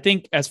I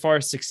think as far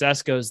as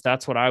success goes,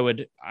 that's what I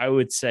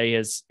would say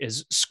is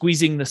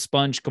squeezing the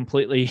sponge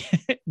completely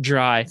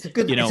dry. It's a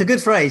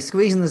good phrase.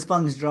 Squeezing the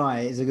sponge dry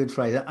is a good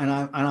phrase. It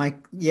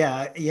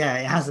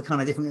has a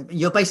kind of different,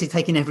 you're basically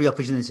taking every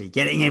opportunity,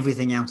 getting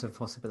everything out of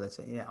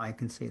possibility. Yeah, I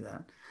can see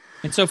that.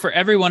 And so for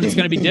everyone, it's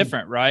going to be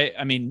different, right?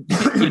 I mean,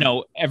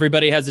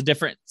 everybody has a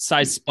different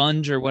size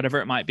sponge or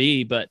whatever it might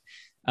be, but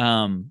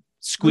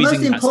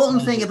squeezing. The most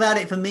important thing about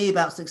it for me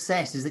about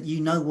success is that you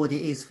know what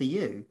it is for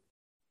you.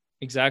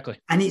 Exactly.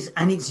 And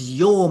it's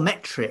your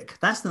metric.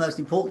 That's the most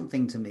important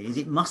thing to me, is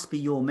it must be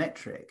your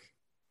metric.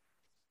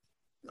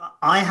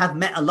 I have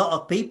met a lot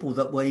of people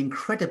that were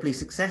incredibly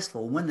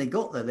successful. When they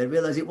got there, they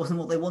realized it wasn't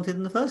what they wanted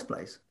in the first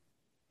place.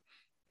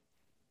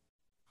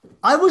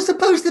 I was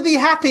supposed to be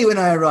happy when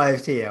I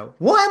arrived here.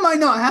 Why am I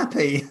not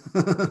happy?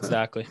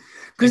 Exactly.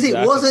 Because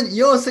it wasn't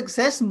your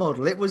success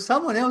model. It was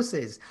someone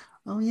else's.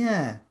 Oh,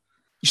 yeah.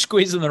 You're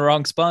squeezing the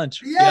wrong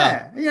sponge.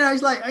 Yeah.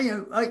 It's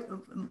like,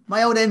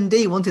 my old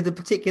MD wanted a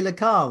particular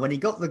car. When he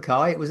got the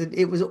car, it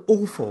was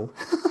awful.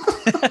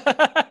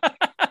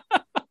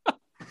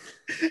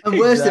 And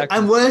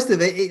worst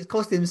of it, it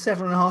cost him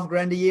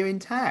 $7,500 a year in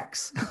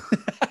tax.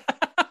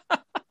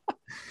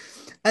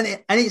 And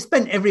it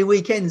spent every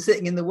weekend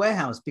sitting in the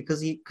warehouse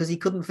because he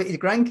couldn't fit his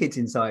grandkids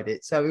inside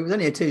it. So it was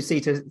only a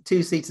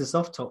two-seater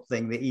soft top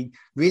thing that he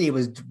really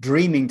was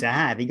dreaming to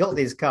have. He got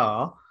this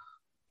car.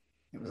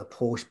 It was a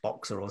Porsche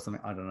Boxer or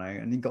something, I don't know.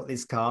 And he got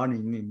this car,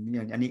 and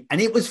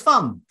it was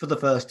fun for the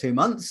first 2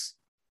 months.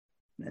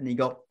 And he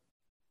got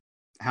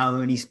how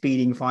many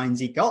speeding fines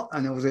he got,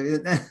 and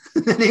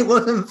it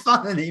wasn't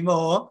fun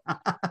anymore.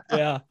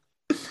 Yeah.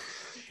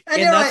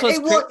 And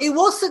it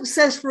was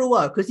success for a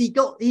while because he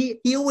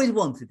always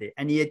wanted it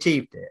and he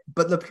achieved it.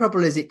 But the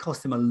trouble is, it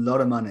cost him a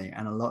lot of money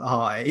and a lot of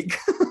heartache.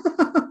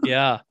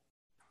 Yeah.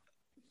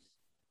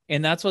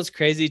 And that's what's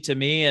crazy to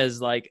me is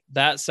like,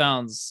 that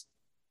sounds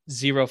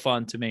zero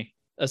fun to me.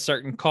 A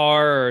certain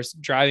car or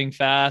driving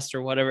fast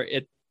or whatever,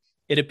 it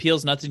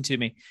appeals nothing to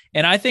me.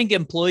 And I think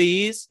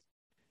employees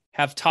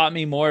have taught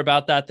me more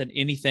about that than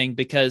anything,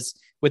 because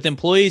with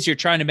employees, you're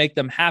trying to make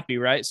them happy,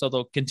 right? So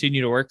they'll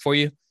continue to work for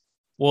you.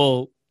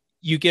 Well,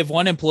 you give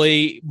one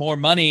employee more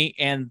money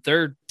and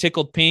they're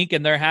tickled pink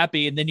and they're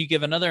happy. And then you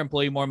give another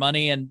employee more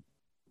money and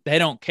they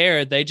don't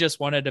care. They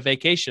just wanted a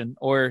vacation,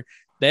 or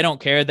they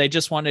don't care. They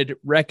just wanted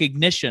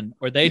recognition,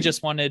 or they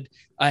just wanted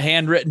a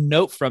handwritten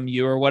note from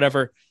you or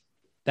whatever.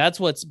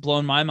 That's what's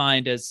blown my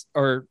mind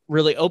or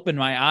really opened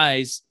my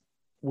eyes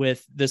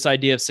with this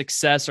idea of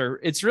success. Or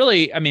it's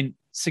really,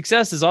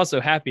 success is also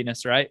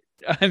happiness, right?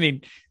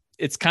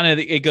 It's kind of,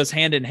 it goes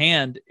hand in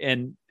hand.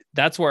 And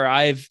that's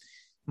where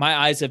my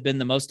eyes have been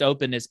the most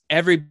open, is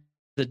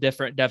the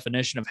different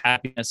definition of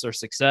happiness or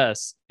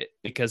success,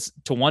 because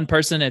to one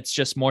person, it's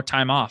just more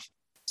time off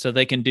so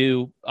they can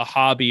do a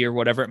hobby or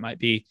whatever it might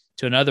be.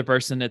 To another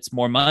person, it's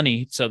more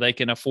money so they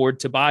can afford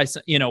to buy,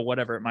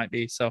 whatever it might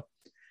be. So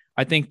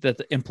I think that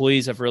the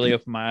employees have really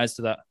opened my eyes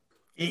to that.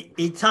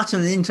 It touched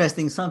on an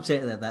interesting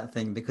subject of that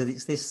thing, because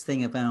it's this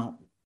thing about,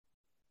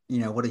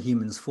 what are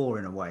humans for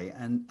in a way.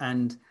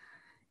 And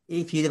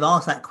if you'd have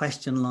asked that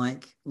question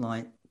like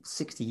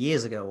 60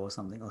 years ago or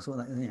something, or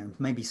sort of,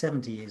 maybe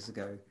 70 years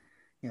ago,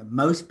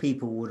 most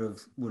people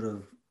would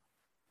have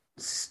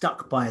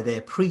stuck by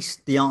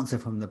the answer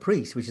from the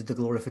priest, which is the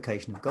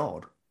glorification of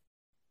God.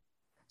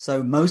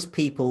 So most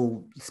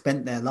people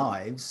spent their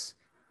lives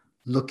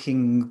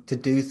looking to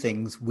do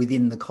things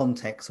within the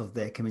context of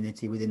their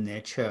community, within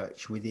their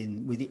church,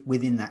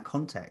 within that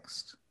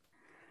context.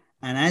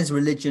 And as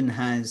religion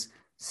has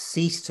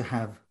ceased to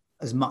have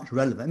as much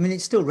relevance,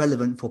 it's still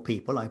relevant for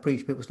people. I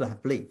preach, people still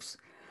have beliefs.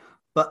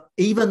 But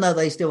even though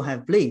they still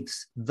have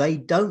beliefs, they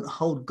don't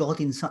hold God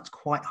in such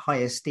quite high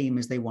esteem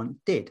as they once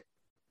did,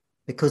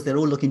 because they're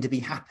all looking to be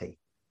happy.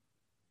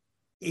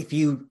 If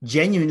you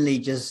genuinely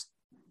just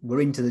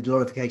were into the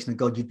glorification of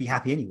God, you'd be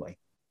happy anyway.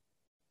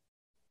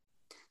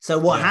 So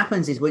what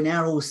happens is we're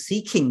now all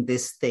seeking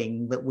this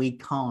thing that we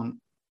can't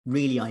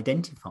really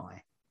identify.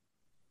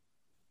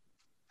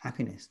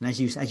 Happiness. And as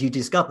you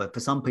discover,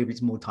 for some people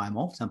it's more time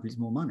off, some people it's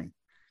more money.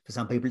 For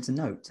some people it's a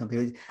note, some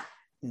people,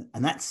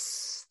 and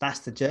that's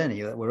the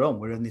journey that we're on.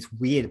 We're in this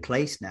weird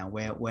place now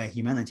where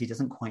humanity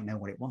doesn't quite know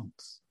what it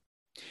wants.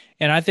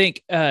 And I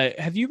think,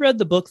 have you read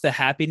the book, The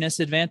Happiness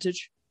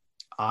Advantage?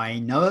 I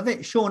know of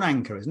it. Sean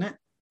Anker, isn't it?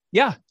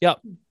 Yeah.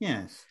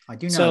 Yes, I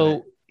do know.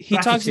 So he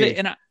talks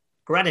about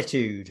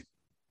gratitude.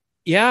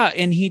 Yeah.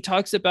 And he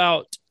talks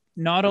about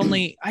not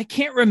only, I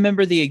can't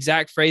remember the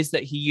exact phrase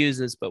that he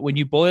uses, but when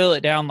you boil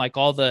it down, like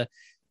all the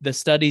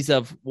studies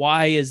of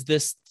why is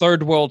this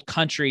third world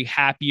country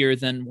happier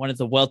than one of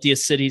the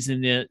wealthiest cities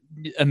in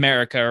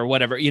America or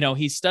whatever,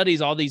 he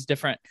studies all these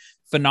different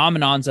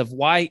phenomenons of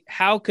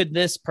how could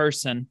this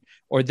person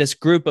or this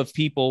group of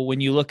people,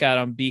 when you look at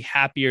them, be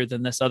happier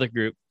than this other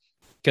group?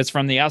 Because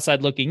from the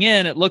outside looking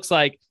in, it looks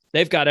like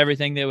they've got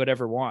everything they would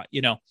ever want,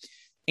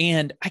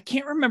 and I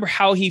can't remember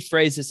how he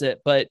phrases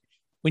it, but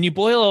when you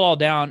boil it all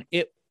down,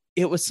 it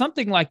was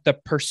something like the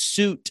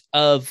pursuit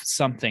of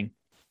something,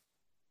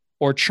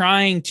 or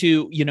trying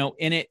to,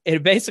 and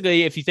it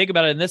basically, if you think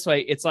about it in this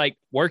way, it's like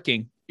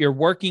you're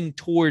working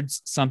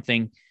towards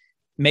something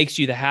makes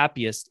you the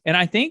happiest. And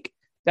I think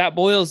that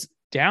boils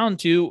down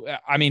to,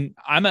 I'm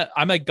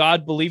a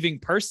God believing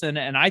person.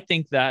 And I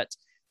think that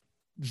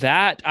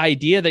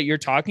idea that you're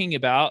talking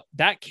about,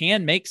 that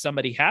can make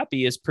somebody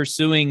happy, is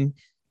pursuing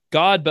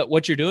God. But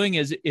what you're doing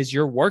is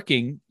you're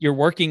working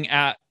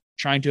at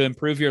trying to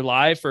improve your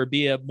life, or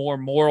be a more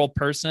moral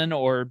person,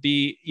 or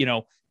be,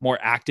 more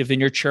active in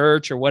your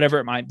church or whatever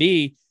it might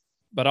be.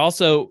 But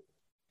also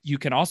you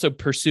can also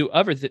pursue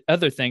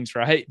other things,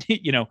 right?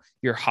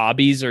 Your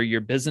hobbies or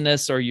your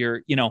business or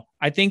your,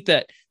 I think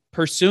that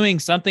pursuing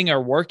something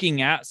or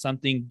working at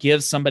something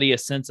gives somebody a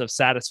sense of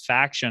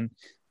satisfaction,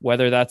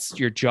 whether that's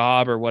your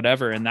job or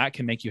whatever, and that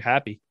can make you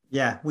happy.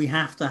 Yeah, we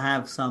have to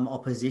have some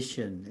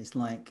opposition. It's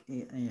like,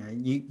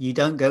 you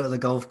don't go to the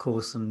golf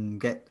course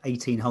and get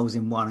 18 holes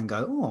in one and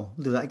go, oh,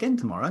 I'll do that again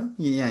tomorrow.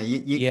 Yeah,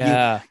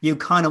 Yeah. you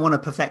kind of want to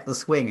perfect the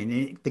swing, and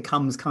it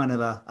becomes kind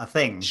of a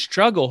thing.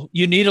 Struggle.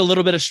 You need a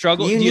little bit of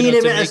struggle, You need a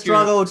to bit of make your,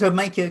 struggle to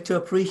make you to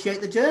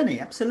appreciate the journey.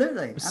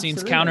 Absolutely,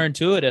 seems absolutely.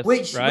 counterintuitive,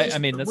 Which right? which I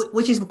mean, that's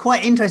which is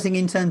quite interesting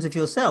in terms of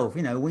yourself.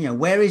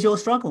 Where is your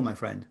struggle, my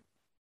friend?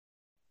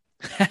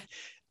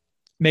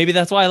 maybe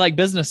that's why I like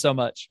business so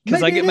much,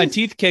 because I Maybe it get my is.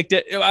 teeth kicked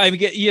at, I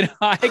get,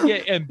 I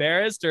get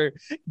embarrassed or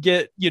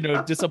get,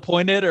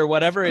 disappointed or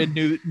whatever in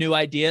new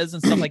ideas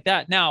and stuff like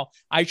that. Now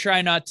I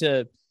try not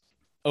to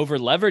over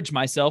leverage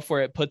myself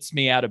where it puts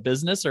me out of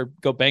business or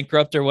go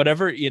bankrupt or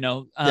whatever,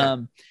 Yeah.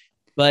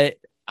 but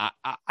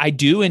I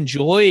do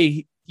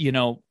enjoy,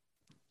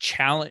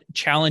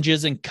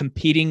 challenges and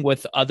competing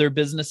with other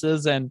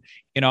businesses. And,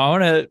 I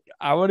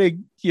want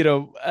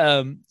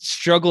to,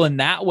 struggle in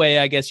that way,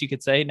 I guess you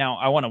could say. Now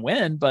I want to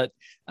win, but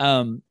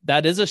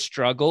that is a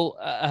struggle.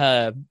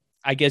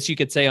 I guess you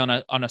could say on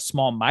a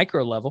small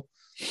micro level.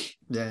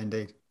 Yeah,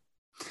 indeed.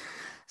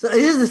 So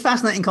this is a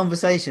fascinating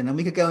conversation, and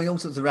we could go in all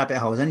sorts of rabbit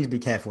holes. I need to be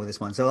careful with this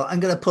one. So I'm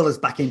going to pull us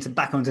back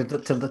onto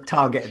to the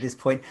target at this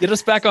point. Get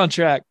us back on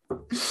track.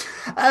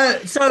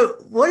 So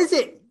what is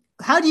it?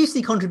 How do you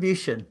see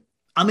contribution?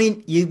 I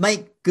mean, you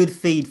make good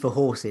feed for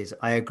horses.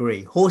 I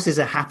agree. Horses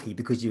are happy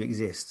because you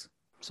exist.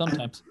 And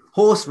Sometimes.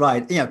 horse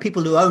ride,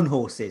 people who own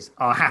horses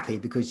are happy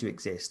because you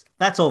exist.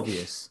 That's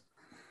obvious.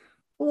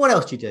 Well, what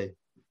else do you do?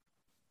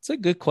 It's a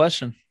good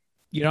question.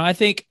 I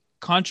think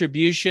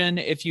contribution,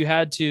 if you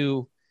had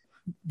to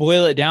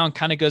boil it down,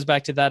 kind of goes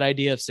back to that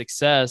idea of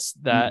success,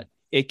 that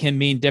it can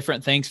mean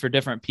different things for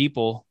different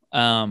people.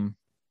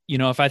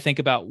 If I think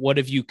about what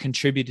have you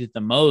contributed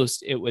the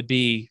most, it would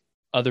be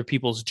other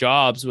people's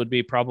jobs would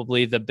be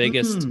probably the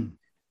biggest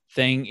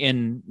thing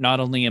in not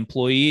only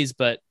employees,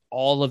 but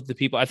all of the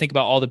people. I think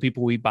about all the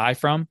people we buy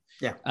from.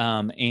 Yeah.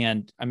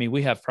 And I mean,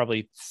 we have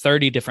probably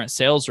 30 different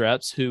sales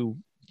reps who,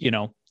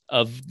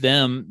 of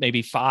them,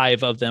 maybe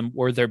 5 of them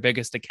were their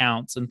biggest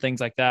accounts and things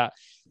like that.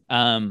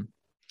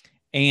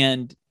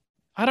 And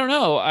I don't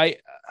know. I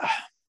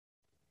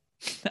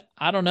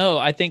don't know.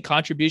 I think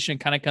contribution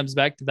kind of comes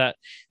back to that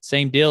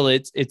same deal.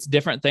 It's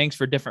different things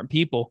for different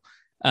people.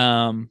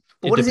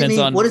 What does it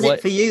mean? What is it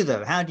for you,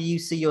 though? How do you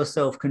see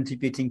yourself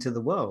contributing to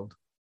the world?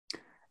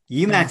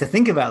 You may have to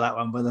think about that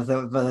one by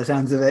the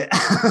sounds of it.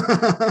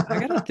 I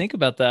got to think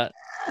about that.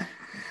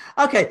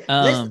 Okay.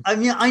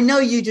 I know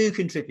you do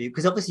contribute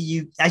because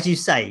obviously as you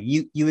say,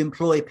 you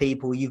employ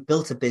people, you've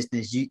built a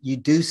business, you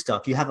do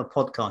stuff, you have a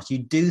podcast, you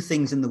do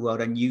things in the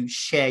world and you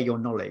share your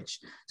knowledge.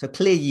 So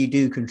clearly you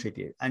do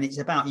contribute, and it's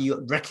about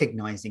you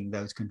recognizing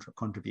those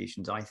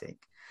contributions, I think.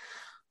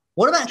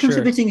 What about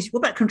contributing? Sure. What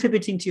about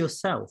contributing to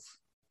yourself?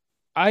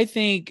 I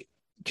think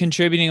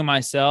contributing to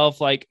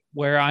myself, like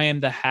where I am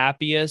the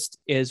happiest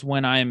is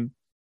when I'm,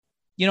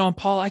 and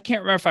Paul, I can't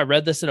remember if I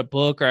read this in a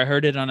book or I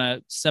heard it on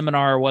a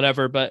seminar or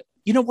whatever, but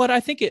you know what? I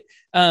think it,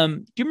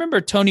 do you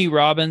remember Tony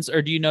Robbins,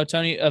 or do you know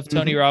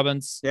Tony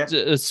Robbins,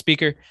 a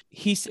speaker?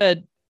 He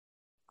said,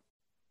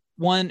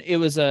 it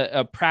was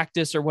a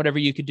practice or whatever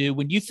you could do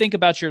when you think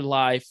about your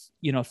life,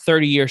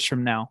 30 years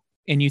from now,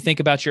 and you think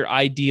about your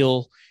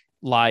ideal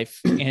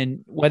life, and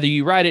whether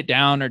you write it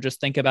down or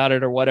just think about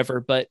it or whatever,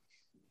 but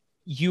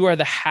you are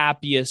the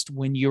happiest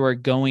when you are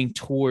going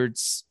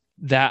towards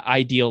that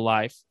ideal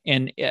life.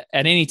 And at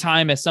any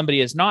time, if somebody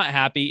is not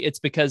happy, it's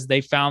because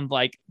they found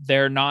like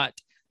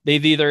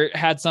they've either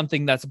had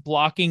something that's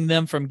blocking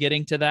them from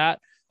getting to that,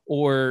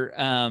 or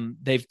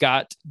they've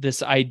got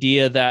this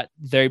idea that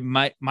they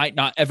might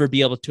not ever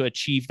be able to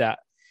achieve that.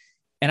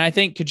 And I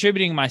think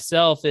contributing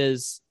myself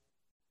is,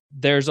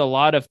 there's a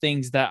lot of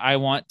things that I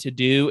want to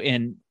do.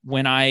 And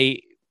when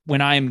I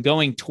am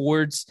going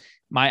towards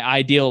my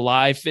ideal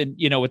life, and,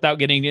 without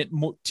getting it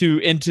too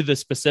into the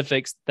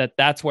specifics,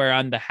 that's where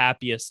I'm the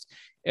happiest,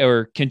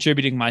 or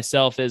contributing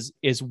myself is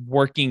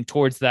working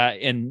towards that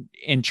and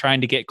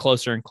trying to get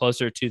closer and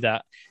closer to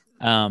that.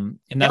 And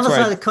that's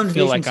where I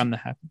feel like I'm the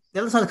happiest. The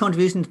other side of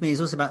contribution to me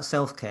is also about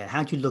self-care.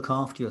 How do you look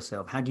after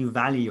yourself? How do you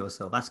value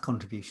yourself? That's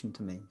contribution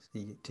to me,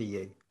 to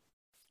you.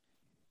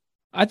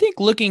 I think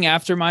looking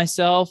after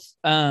myself,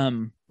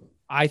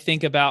 I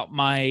think about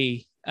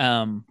my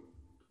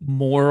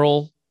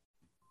moral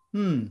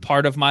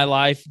part of my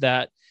life,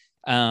 that,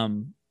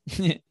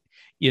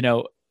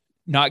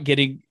 not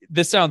getting,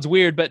 this sounds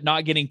weird, but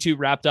not getting too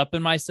wrapped up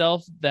in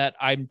myself, that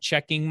I'm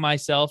checking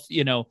myself,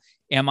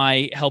 am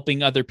I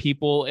helping other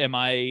people? Am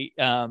I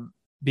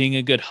being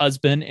a good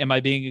husband? Am I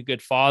being a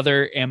good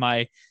father?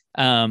 I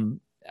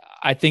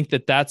think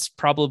that's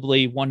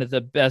probably one of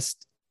the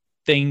best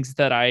things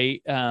that I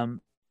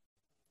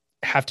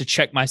have to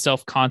check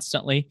myself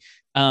constantly.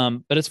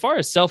 But as far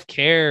as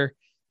self-care,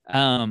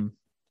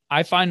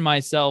 I find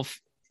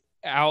myself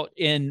out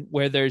in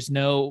where there's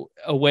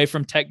away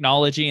from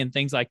technology and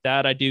things like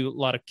that. I do a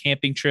lot of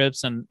camping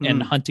trips and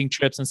hunting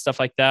trips and stuff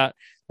like that.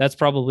 That's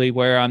probably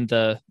where I'm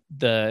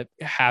the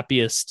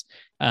happiest,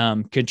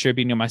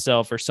 contributing to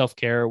myself, or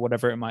self-care, or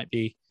whatever it might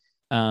be.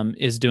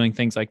 is doing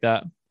things like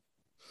that.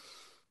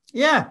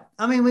 Yeah,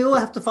 I mean, we all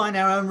have to find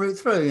our own route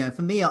through.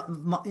 For me,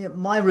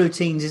 my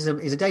routines is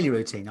a daily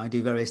routine. I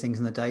do various things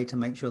in the day to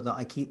make sure that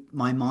I keep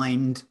my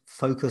mind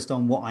focused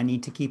on what I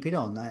need to keep it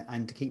on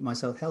and to keep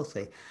myself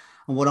healthy.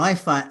 And what I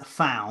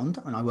found,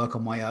 and I work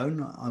on my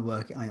own.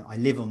 I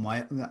live on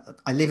my,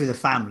 I live with a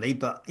family,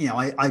 but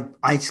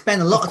I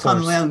spend a lot of time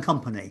in my own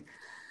company.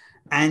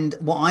 And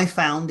what I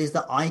found is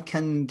that I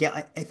can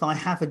get, if I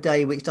have a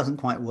day which doesn't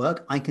quite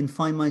work, I can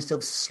find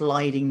myself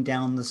sliding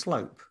down the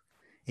slope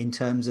in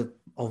terms of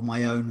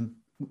my own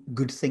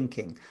good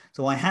thinking.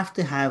 So I have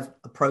to have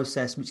a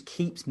process which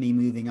keeps me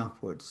moving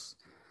upwards.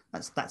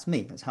 That's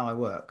me. That's how I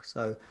work.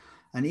 So,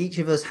 and each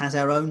of us has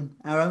our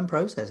own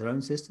process, our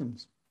own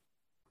systems.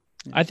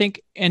 Yeah. I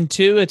think, and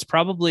two, it's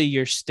probably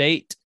your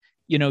state.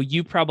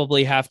 You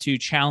probably have to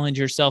challenge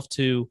yourself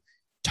to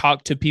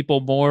talk to people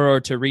more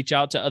or to reach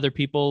out to other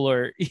people,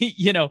 or,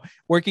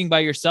 working by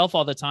yourself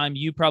all the time.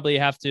 You probably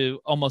have to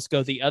almost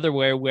go the other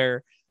way,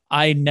 where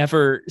I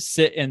never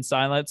sit in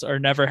silence or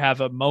never have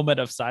a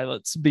moment of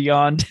silence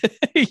beyond,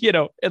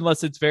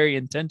 unless it's very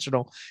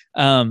intentional.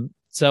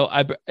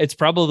 So it's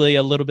probably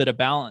a little bit of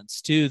balance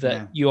too,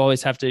 that you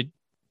always have to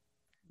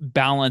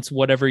balance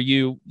whatever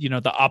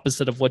the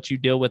opposite of what you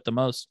deal with the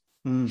most.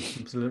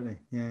 Absolutely.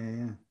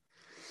 Yeah.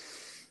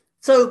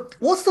 So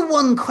what's the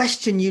one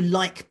question you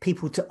like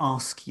people to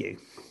ask you?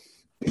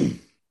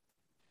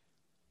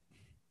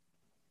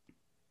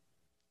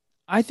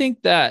 I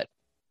think that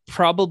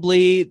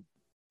probably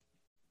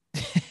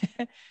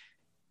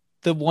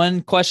the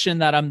one question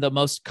that I'm the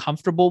most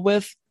comfortable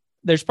with,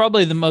 there's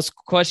probably the most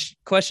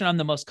question I'm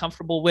the most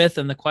comfortable with,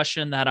 and the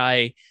question that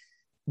I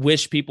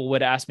wish people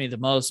would ask me the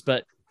most.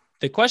 But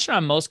the question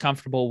I'm most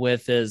comfortable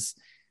with is,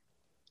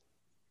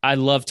 I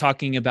love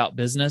talking about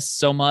business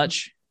so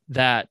much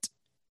that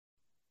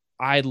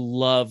I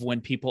love when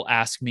people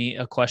ask me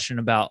a question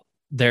about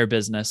their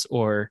business,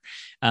 or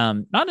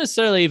not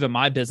necessarily even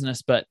my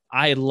business, but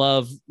I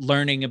love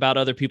learning about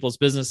other people's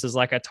businesses,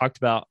 like I talked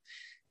about.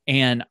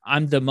 And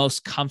I'm the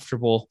most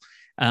comfortable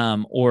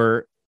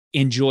or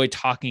enjoy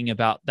talking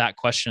about that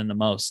question the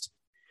most.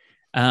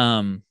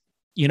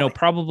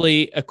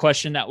 Probably a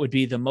question that would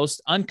be the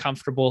most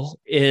uncomfortable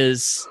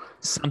is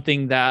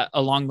something that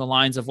along the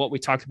lines of what we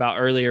talked about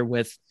earlier,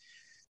 with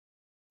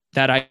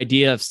that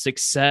idea of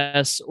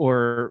success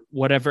or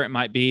whatever it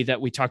might be that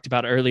we talked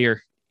about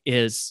earlier,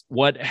 is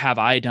what have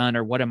I done,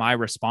 or what am I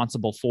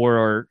responsible for?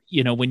 Or,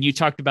 when you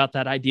talked about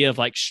that idea of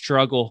like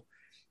struggle,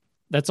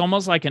 that's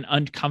almost like an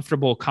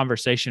uncomfortable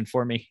conversation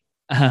for me.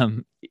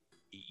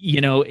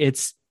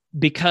 It's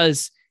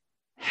because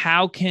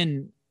how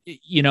can,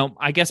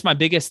 I guess my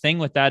biggest thing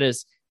with that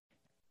is,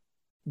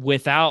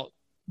 without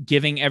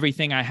giving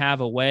everything I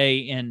have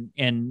away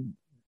and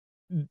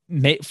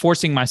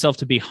forcing myself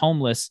to be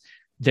homeless,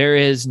 there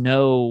is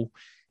no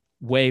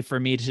way for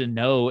me to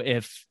know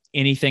if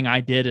anything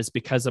I did is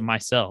because of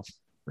myself.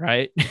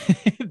 Right.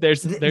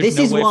 There's no way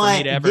for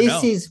me to ever know.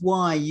 This is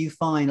why you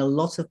find a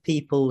lot of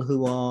people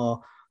who are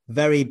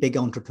very big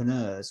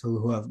entrepreneurs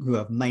who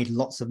have made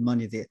lots of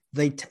money.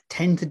 They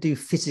tend to do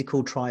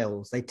physical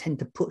trials. They tend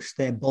to push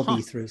their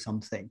body through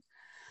something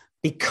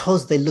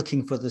because they're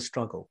looking for the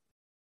struggle.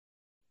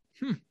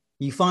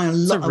 You find a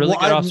lot. Really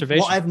good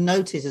observation. What I've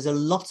noticed is a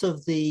lot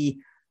of the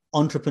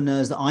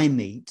entrepreneurs that I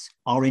meet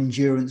are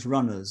endurance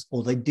runners,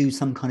 or they do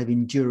some kind of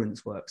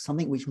endurance work,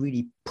 something which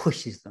really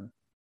pushes them.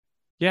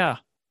 Yeah.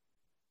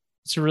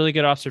 It's a really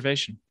good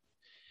observation.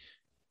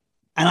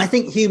 And I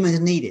think humans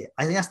need it.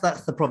 I think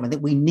that's the problem. I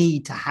think we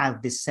need to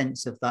have this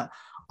sense of that.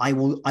 I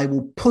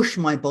will push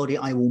my body.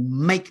 I will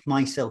make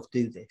myself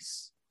do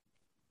this.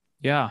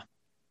 Yeah.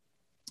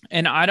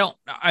 And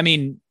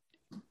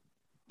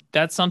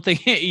that's something,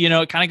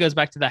 it kind of goes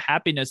back to the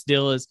happiness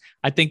deal, is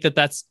I think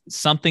that's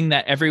something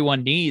that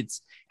everyone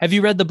needs. Have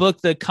you read the book,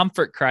 The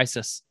Comfort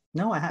Crisis?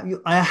 No,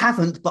 I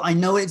haven't, but I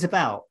know what it's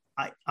about.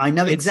 I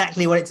know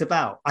exactly what it's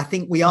about. I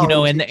think we are,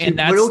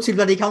 we're all too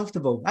bloody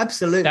comfortable.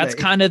 Absolutely. That's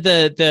kind of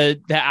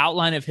the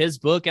outline of his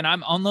book. And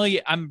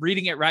I'm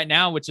reading it right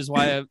now, which is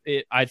why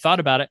I thought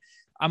about it.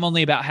 I'm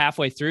only about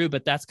halfway through,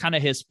 but that's kind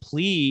of his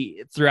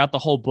plea throughout the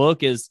whole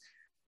book is,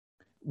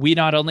 we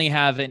not only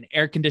have an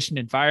air-conditioned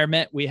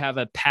environment, we have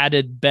a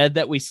padded bed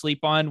that we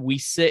sleep on. We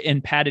sit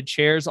in padded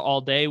chairs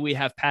all day. We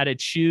have padded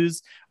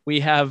shoes.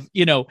 We have,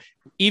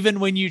 even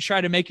when you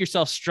try to make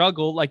yourself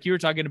struggle, like you were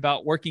talking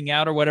about working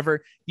out or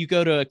whatever, you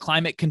go to a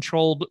climate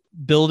controlled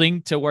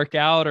building to work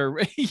out,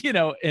 or,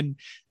 and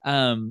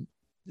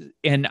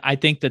I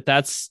think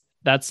that's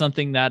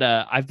something that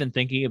I've been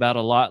thinking about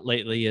a lot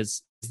lately,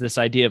 is this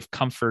idea of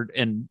comfort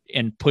and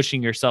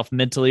pushing yourself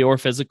mentally or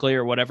physically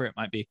or whatever it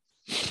might be.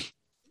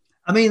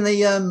 I mean,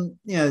 the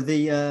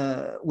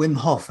Wim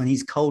Hof and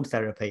his cold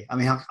therapy. I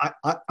mean,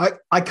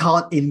 I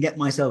can't even get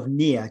myself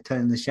near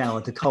turning the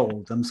shower to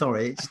cold. I'm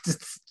sorry. It's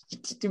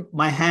just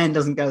my hand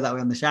doesn't go that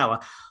way on the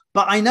shower.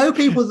 But I know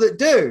people that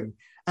do.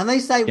 And they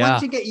say,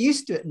 once you get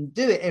used to it and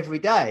do it every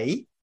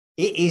day,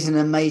 it is an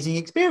amazing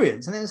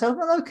experience. And then it's like,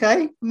 well,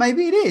 okay,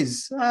 maybe it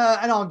is.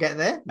 And I'll get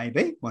there,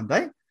 maybe one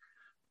day.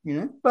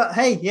 But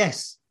hey,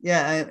 yes,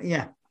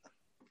 yeah.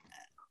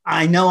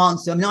 I know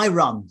answer. I mean, I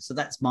run, so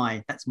that's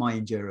my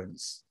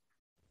endurance.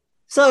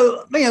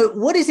 So,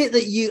 what is it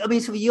that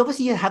so you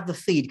obviously have the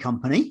feed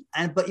company,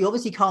 but you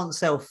obviously can't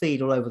sell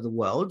feed all over the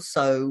world.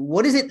 So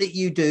what is it that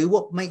you do?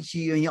 What makes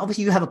you,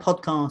 obviously you have a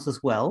podcast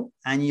as well,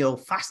 and you're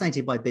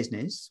fascinated by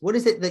business. What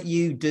is it that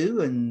you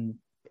do and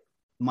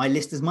my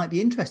listeners might be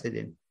interested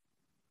in?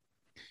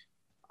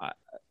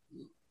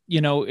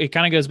 It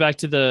kind of goes back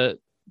to the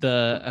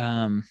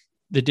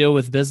deal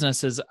with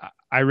business is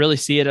I really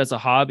see it as a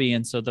hobby.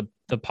 And so the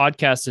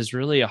podcast is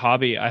really a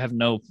hobby. I have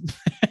no,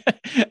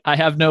 I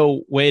have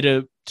no way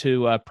to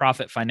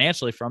profit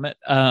financially from it.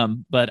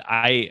 But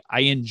I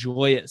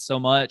enjoy it so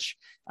much.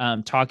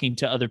 Talking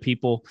to other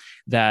people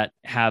that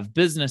have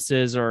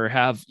businesses or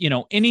have,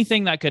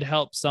 anything that could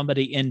help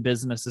somebody in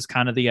business is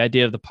kind of the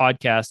idea of the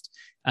podcast.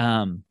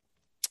 And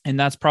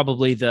that's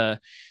probably the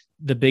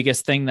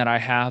biggest thing that I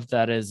have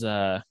that is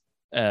a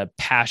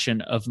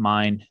passion of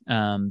mine,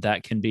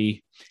 that can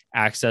be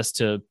access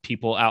to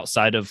people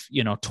outside of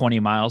 20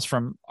 miles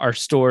from our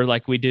store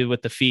like we do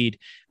with the feed.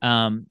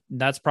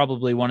 That's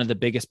probably one of the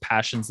biggest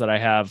passions that I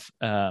have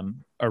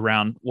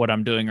around what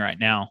I'm doing right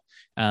now.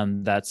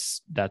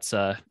 That's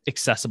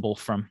accessible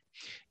from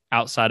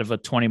outside of a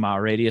 20-mile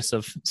radius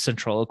of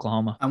central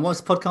Oklahoma. And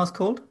what's the podcast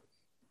called?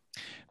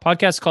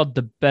 Podcast called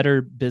the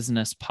Better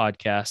Business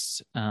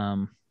Podcast.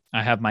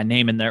 I have my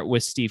name in there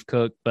with Steve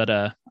Cook, but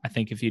I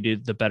think if you do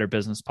the Better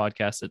Business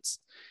Podcast, it's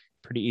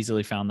pretty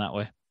easily found that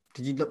way.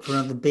 Did you look for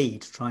another B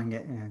to try and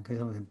get, because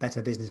it was a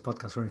Better Business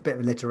Podcast for a bit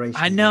of alliteration?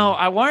 I know.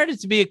 I wanted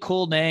it to be a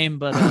cool name,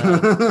 but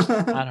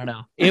I don't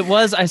know. It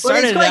was, I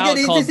started well, it's quite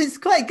it out good. It's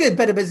quite good,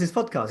 Better Business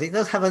Podcast. It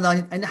does have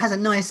and it has a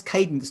nice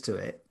cadence to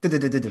it.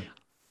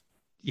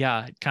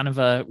 Yeah, it kind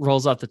of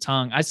rolls off the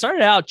tongue. I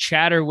started out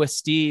Chatter with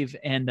Steve,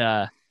 and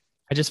I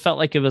just felt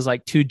like it was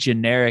like too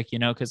generic,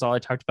 because all I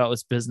talked about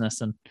was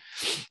business. And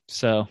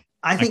so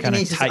I think I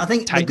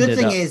think the good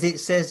thing is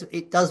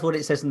it does what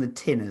it says in the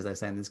tin, as they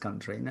say in this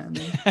country. You know what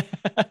I mean?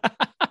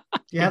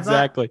 Do you have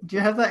exactly. That? Do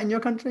you have that in your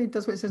country? It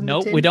does what it says in the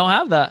tin? Nope, we don't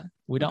have that.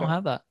 We don't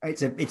have that.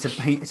 It's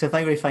a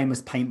very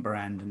famous paint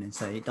brand, and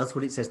it does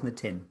what it says in the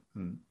tin.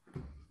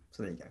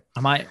 So there you go.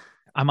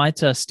 I might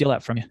steal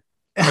that from you.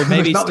 Or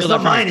maybe it's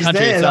not mine. It's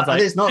there.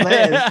 It's not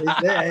there.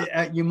 It's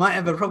there. You might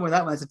have a problem with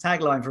that one. It's a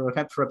tagline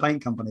for a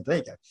paint company. There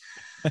you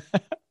go.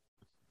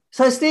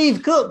 So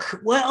Steve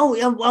Cook,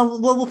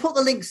 we'll put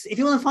the links. If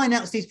you want to find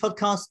out Steve's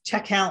podcast,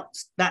 check out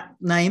that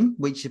name,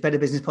 which is Better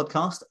Business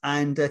Podcast.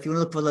 And if you want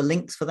to look for the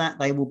links for that,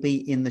 they will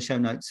be in the show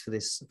notes for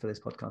this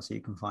podcast, so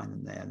you can find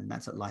them there. And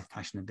that's at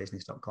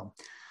lifepassionandbusiness.com.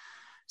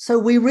 So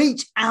we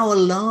reach our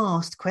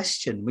last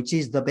question, which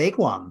is the big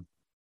one.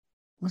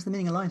 What's the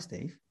meaning of life,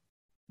 Steve?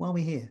 Why are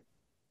we here?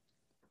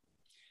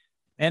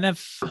 And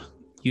if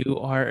you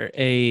are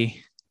a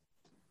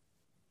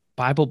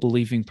Bible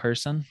believing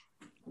person,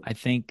 I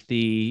think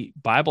the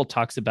Bible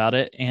talks about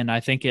it, and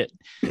I think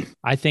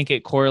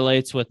it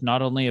correlates with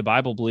not only a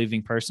Bible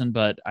believing person,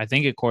 but I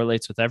think it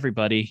correlates with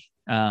everybody.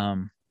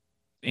 And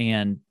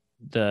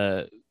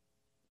the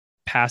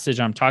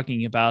passage I'm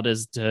talking about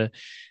is to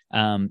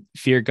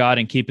fear God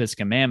and keep his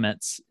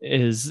commandments,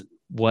 is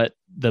what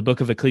the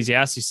book of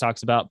Ecclesiastes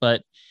talks about.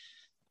 But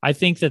I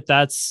think that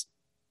that's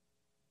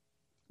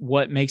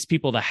what makes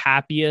people the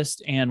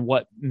happiest and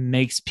what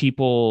makes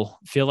people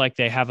feel like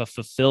they have a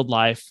fulfilled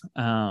life.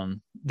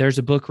 There's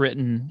a book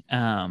written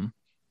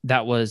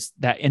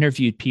that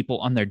interviewed people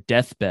on their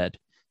deathbed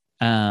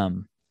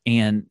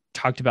and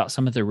talked about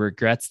some of the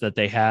regrets that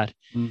they had.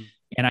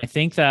 And I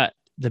think that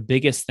the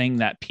biggest thing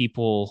that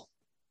people,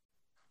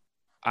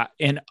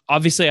 and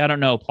obviously I don't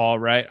know, Paul,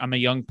 right? I'm a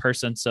young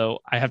person, so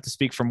I have to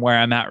speak from where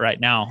I'm at right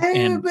now. But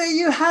where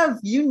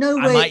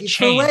might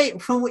change.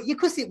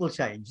 Because it will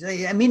change.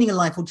 A meaning of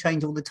life will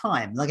change all the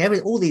time. Like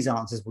all these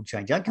answers will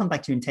change. I'd come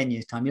back to you in 10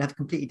 years' time. You'll have a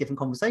completely different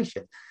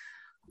conversation.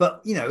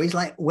 But, it's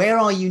like, where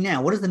are you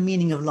now? What is the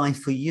meaning of life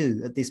for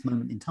you at this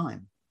moment in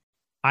time?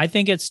 I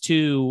think it's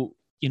to,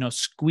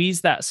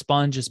 squeeze that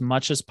sponge as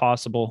much as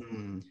possible.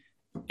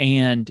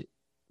 And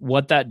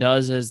what that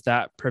does is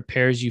that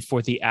prepares you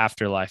for the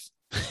afterlife.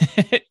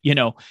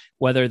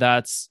 Whether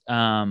that's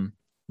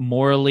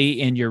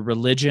morally in your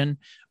religion,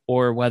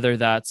 or whether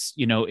that's,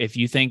 if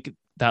you think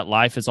that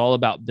life is all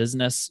about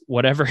business,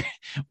 whatever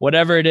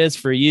it is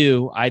for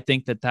you, I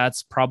think that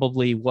that's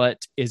probably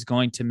what is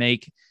going to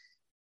make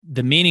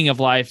the meaning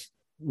of life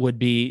would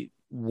be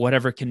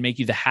whatever can make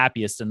you the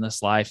happiest in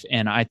this life.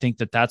 And I think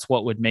that that's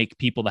what would make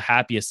people the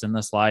happiest in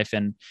this life.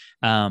 And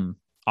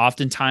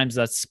oftentimes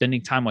that's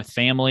spending time with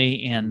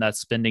family, and that's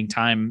spending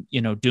time,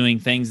 doing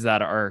things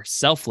that are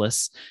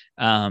selfless,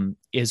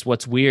 is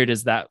what's weird,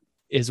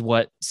 is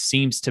what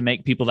seems to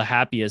make people the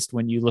happiest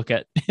when you look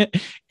at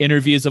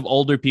interviews of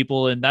older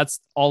people. And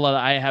that's all that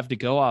I have to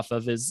go off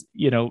of is,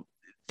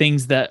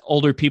 things that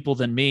older people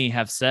than me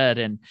have said.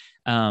 And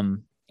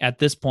at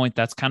this point,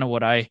 that's kind of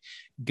what I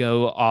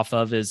go off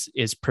of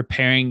is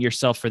preparing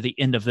yourself for the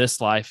end of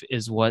this life,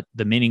 is what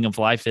the meaning of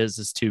life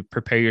is to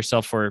prepare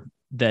yourself for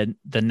the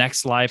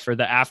next life or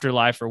the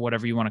afterlife or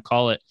whatever you want to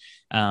call it,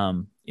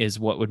 is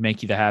what would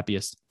make you the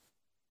happiest.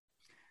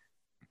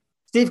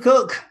 Steve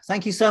Cook,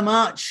 thank you so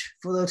much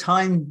for the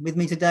time with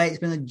me today. It's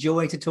been a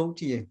joy to talk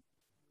to you.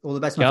 All the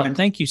best, my friend.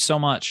 Thank you so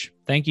much.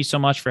 Thank you so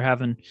much for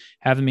having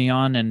me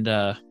on, and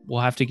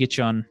we'll have to get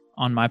you on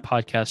my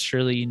podcast.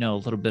 Surely you know a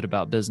little bit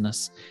about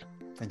business.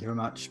 Thank you very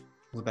much.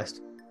 All the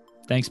best.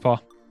 Thanks,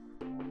 Paul.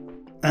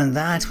 And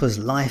that was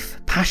Life,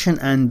 Passion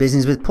and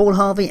Business with Paul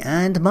Harvey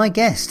and my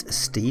guest,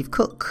 Steve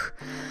Cook.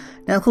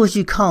 Now, of course,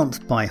 you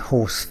can't buy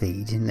horse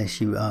feed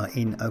unless you are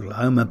in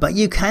Oklahoma, but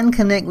you can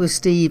connect with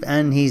Steve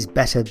and his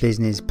Better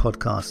Business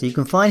podcast. So you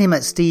can find him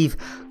at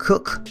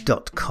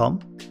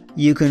stevecook.com.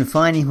 You can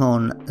find him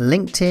on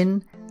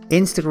LinkedIn,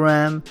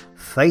 Instagram,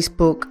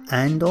 Facebook,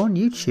 and on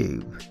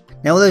YouTube.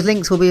 Now, all those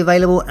links will be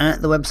available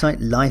at the website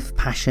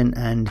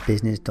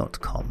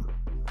lifepassionandbusiness.com.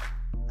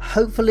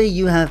 Hopefully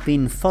you have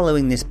been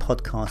following this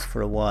podcast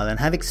for a while and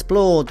have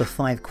explored the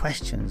 5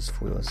 questions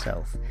for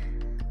yourself.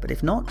 But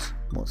if not,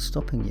 what's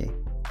stopping you?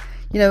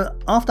 You know,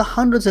 after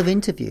hundreds of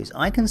interviews,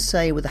 I can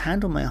say with a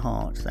hand on my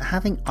heart that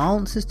having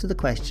answers to the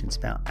questions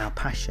about our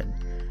passion,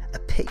 a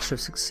picture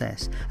of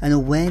success, an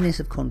awareness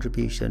of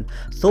contribution,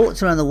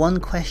 thoughts around the one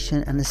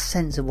question and a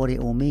sense of what it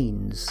all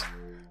means,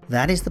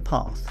 that is the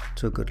path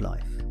to a good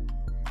life.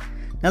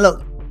 Now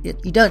look,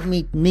 you don't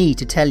need me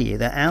to tell you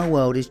that our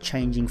world is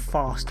changing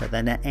faster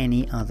than at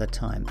any other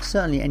time,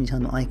 certainly any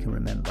time that I can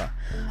remember,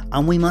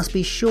 and we must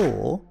be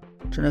sure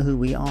to know who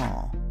we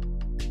are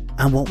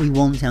and what we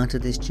want out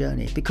of this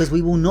journey, because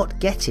we will not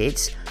get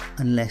it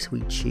unless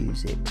we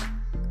choose it.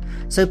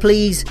 So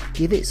please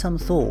give it some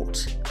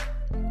thought,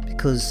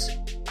 because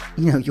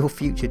your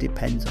future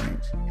depends on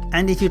it.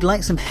 And if you'd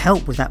like some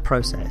help with that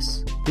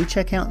process, do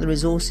check out the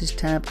resources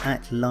tab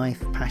at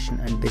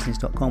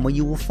lifepassionandbusiness.com, where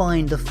you will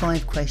find the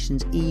 5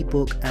 questions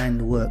ebook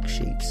and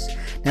worksheets.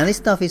 Now, this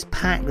stuff is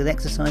packed with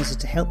exercises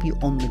to help you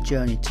on the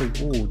journey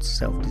towards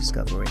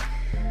self-discovery,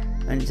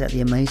 and it's at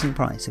the amazing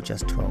price of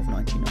just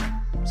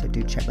 $12.99. So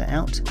do check that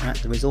out at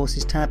the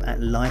resources tab at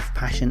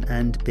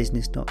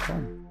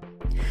lifepassionandbusiness.com.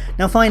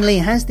 Now, finally,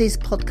 has this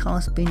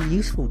podcast been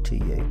useful to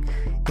you?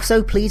 If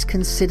so, please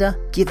consider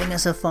giving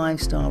us a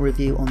 5-star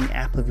review on the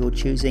app of your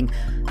choosing,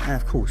 and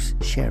of course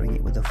sharing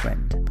it with a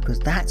friend, because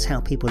that's how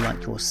people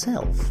like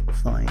yourself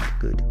find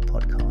good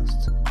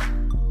podcasts.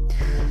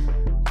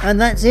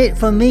 And that's it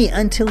from me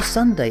until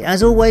Sunday.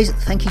 As always,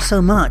 thank you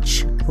so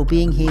much for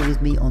being here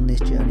with me on this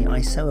journey.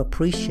 I so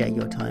appreciate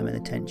your time and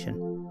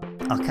attention.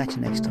 I'll catch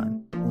you next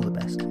time. All the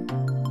best.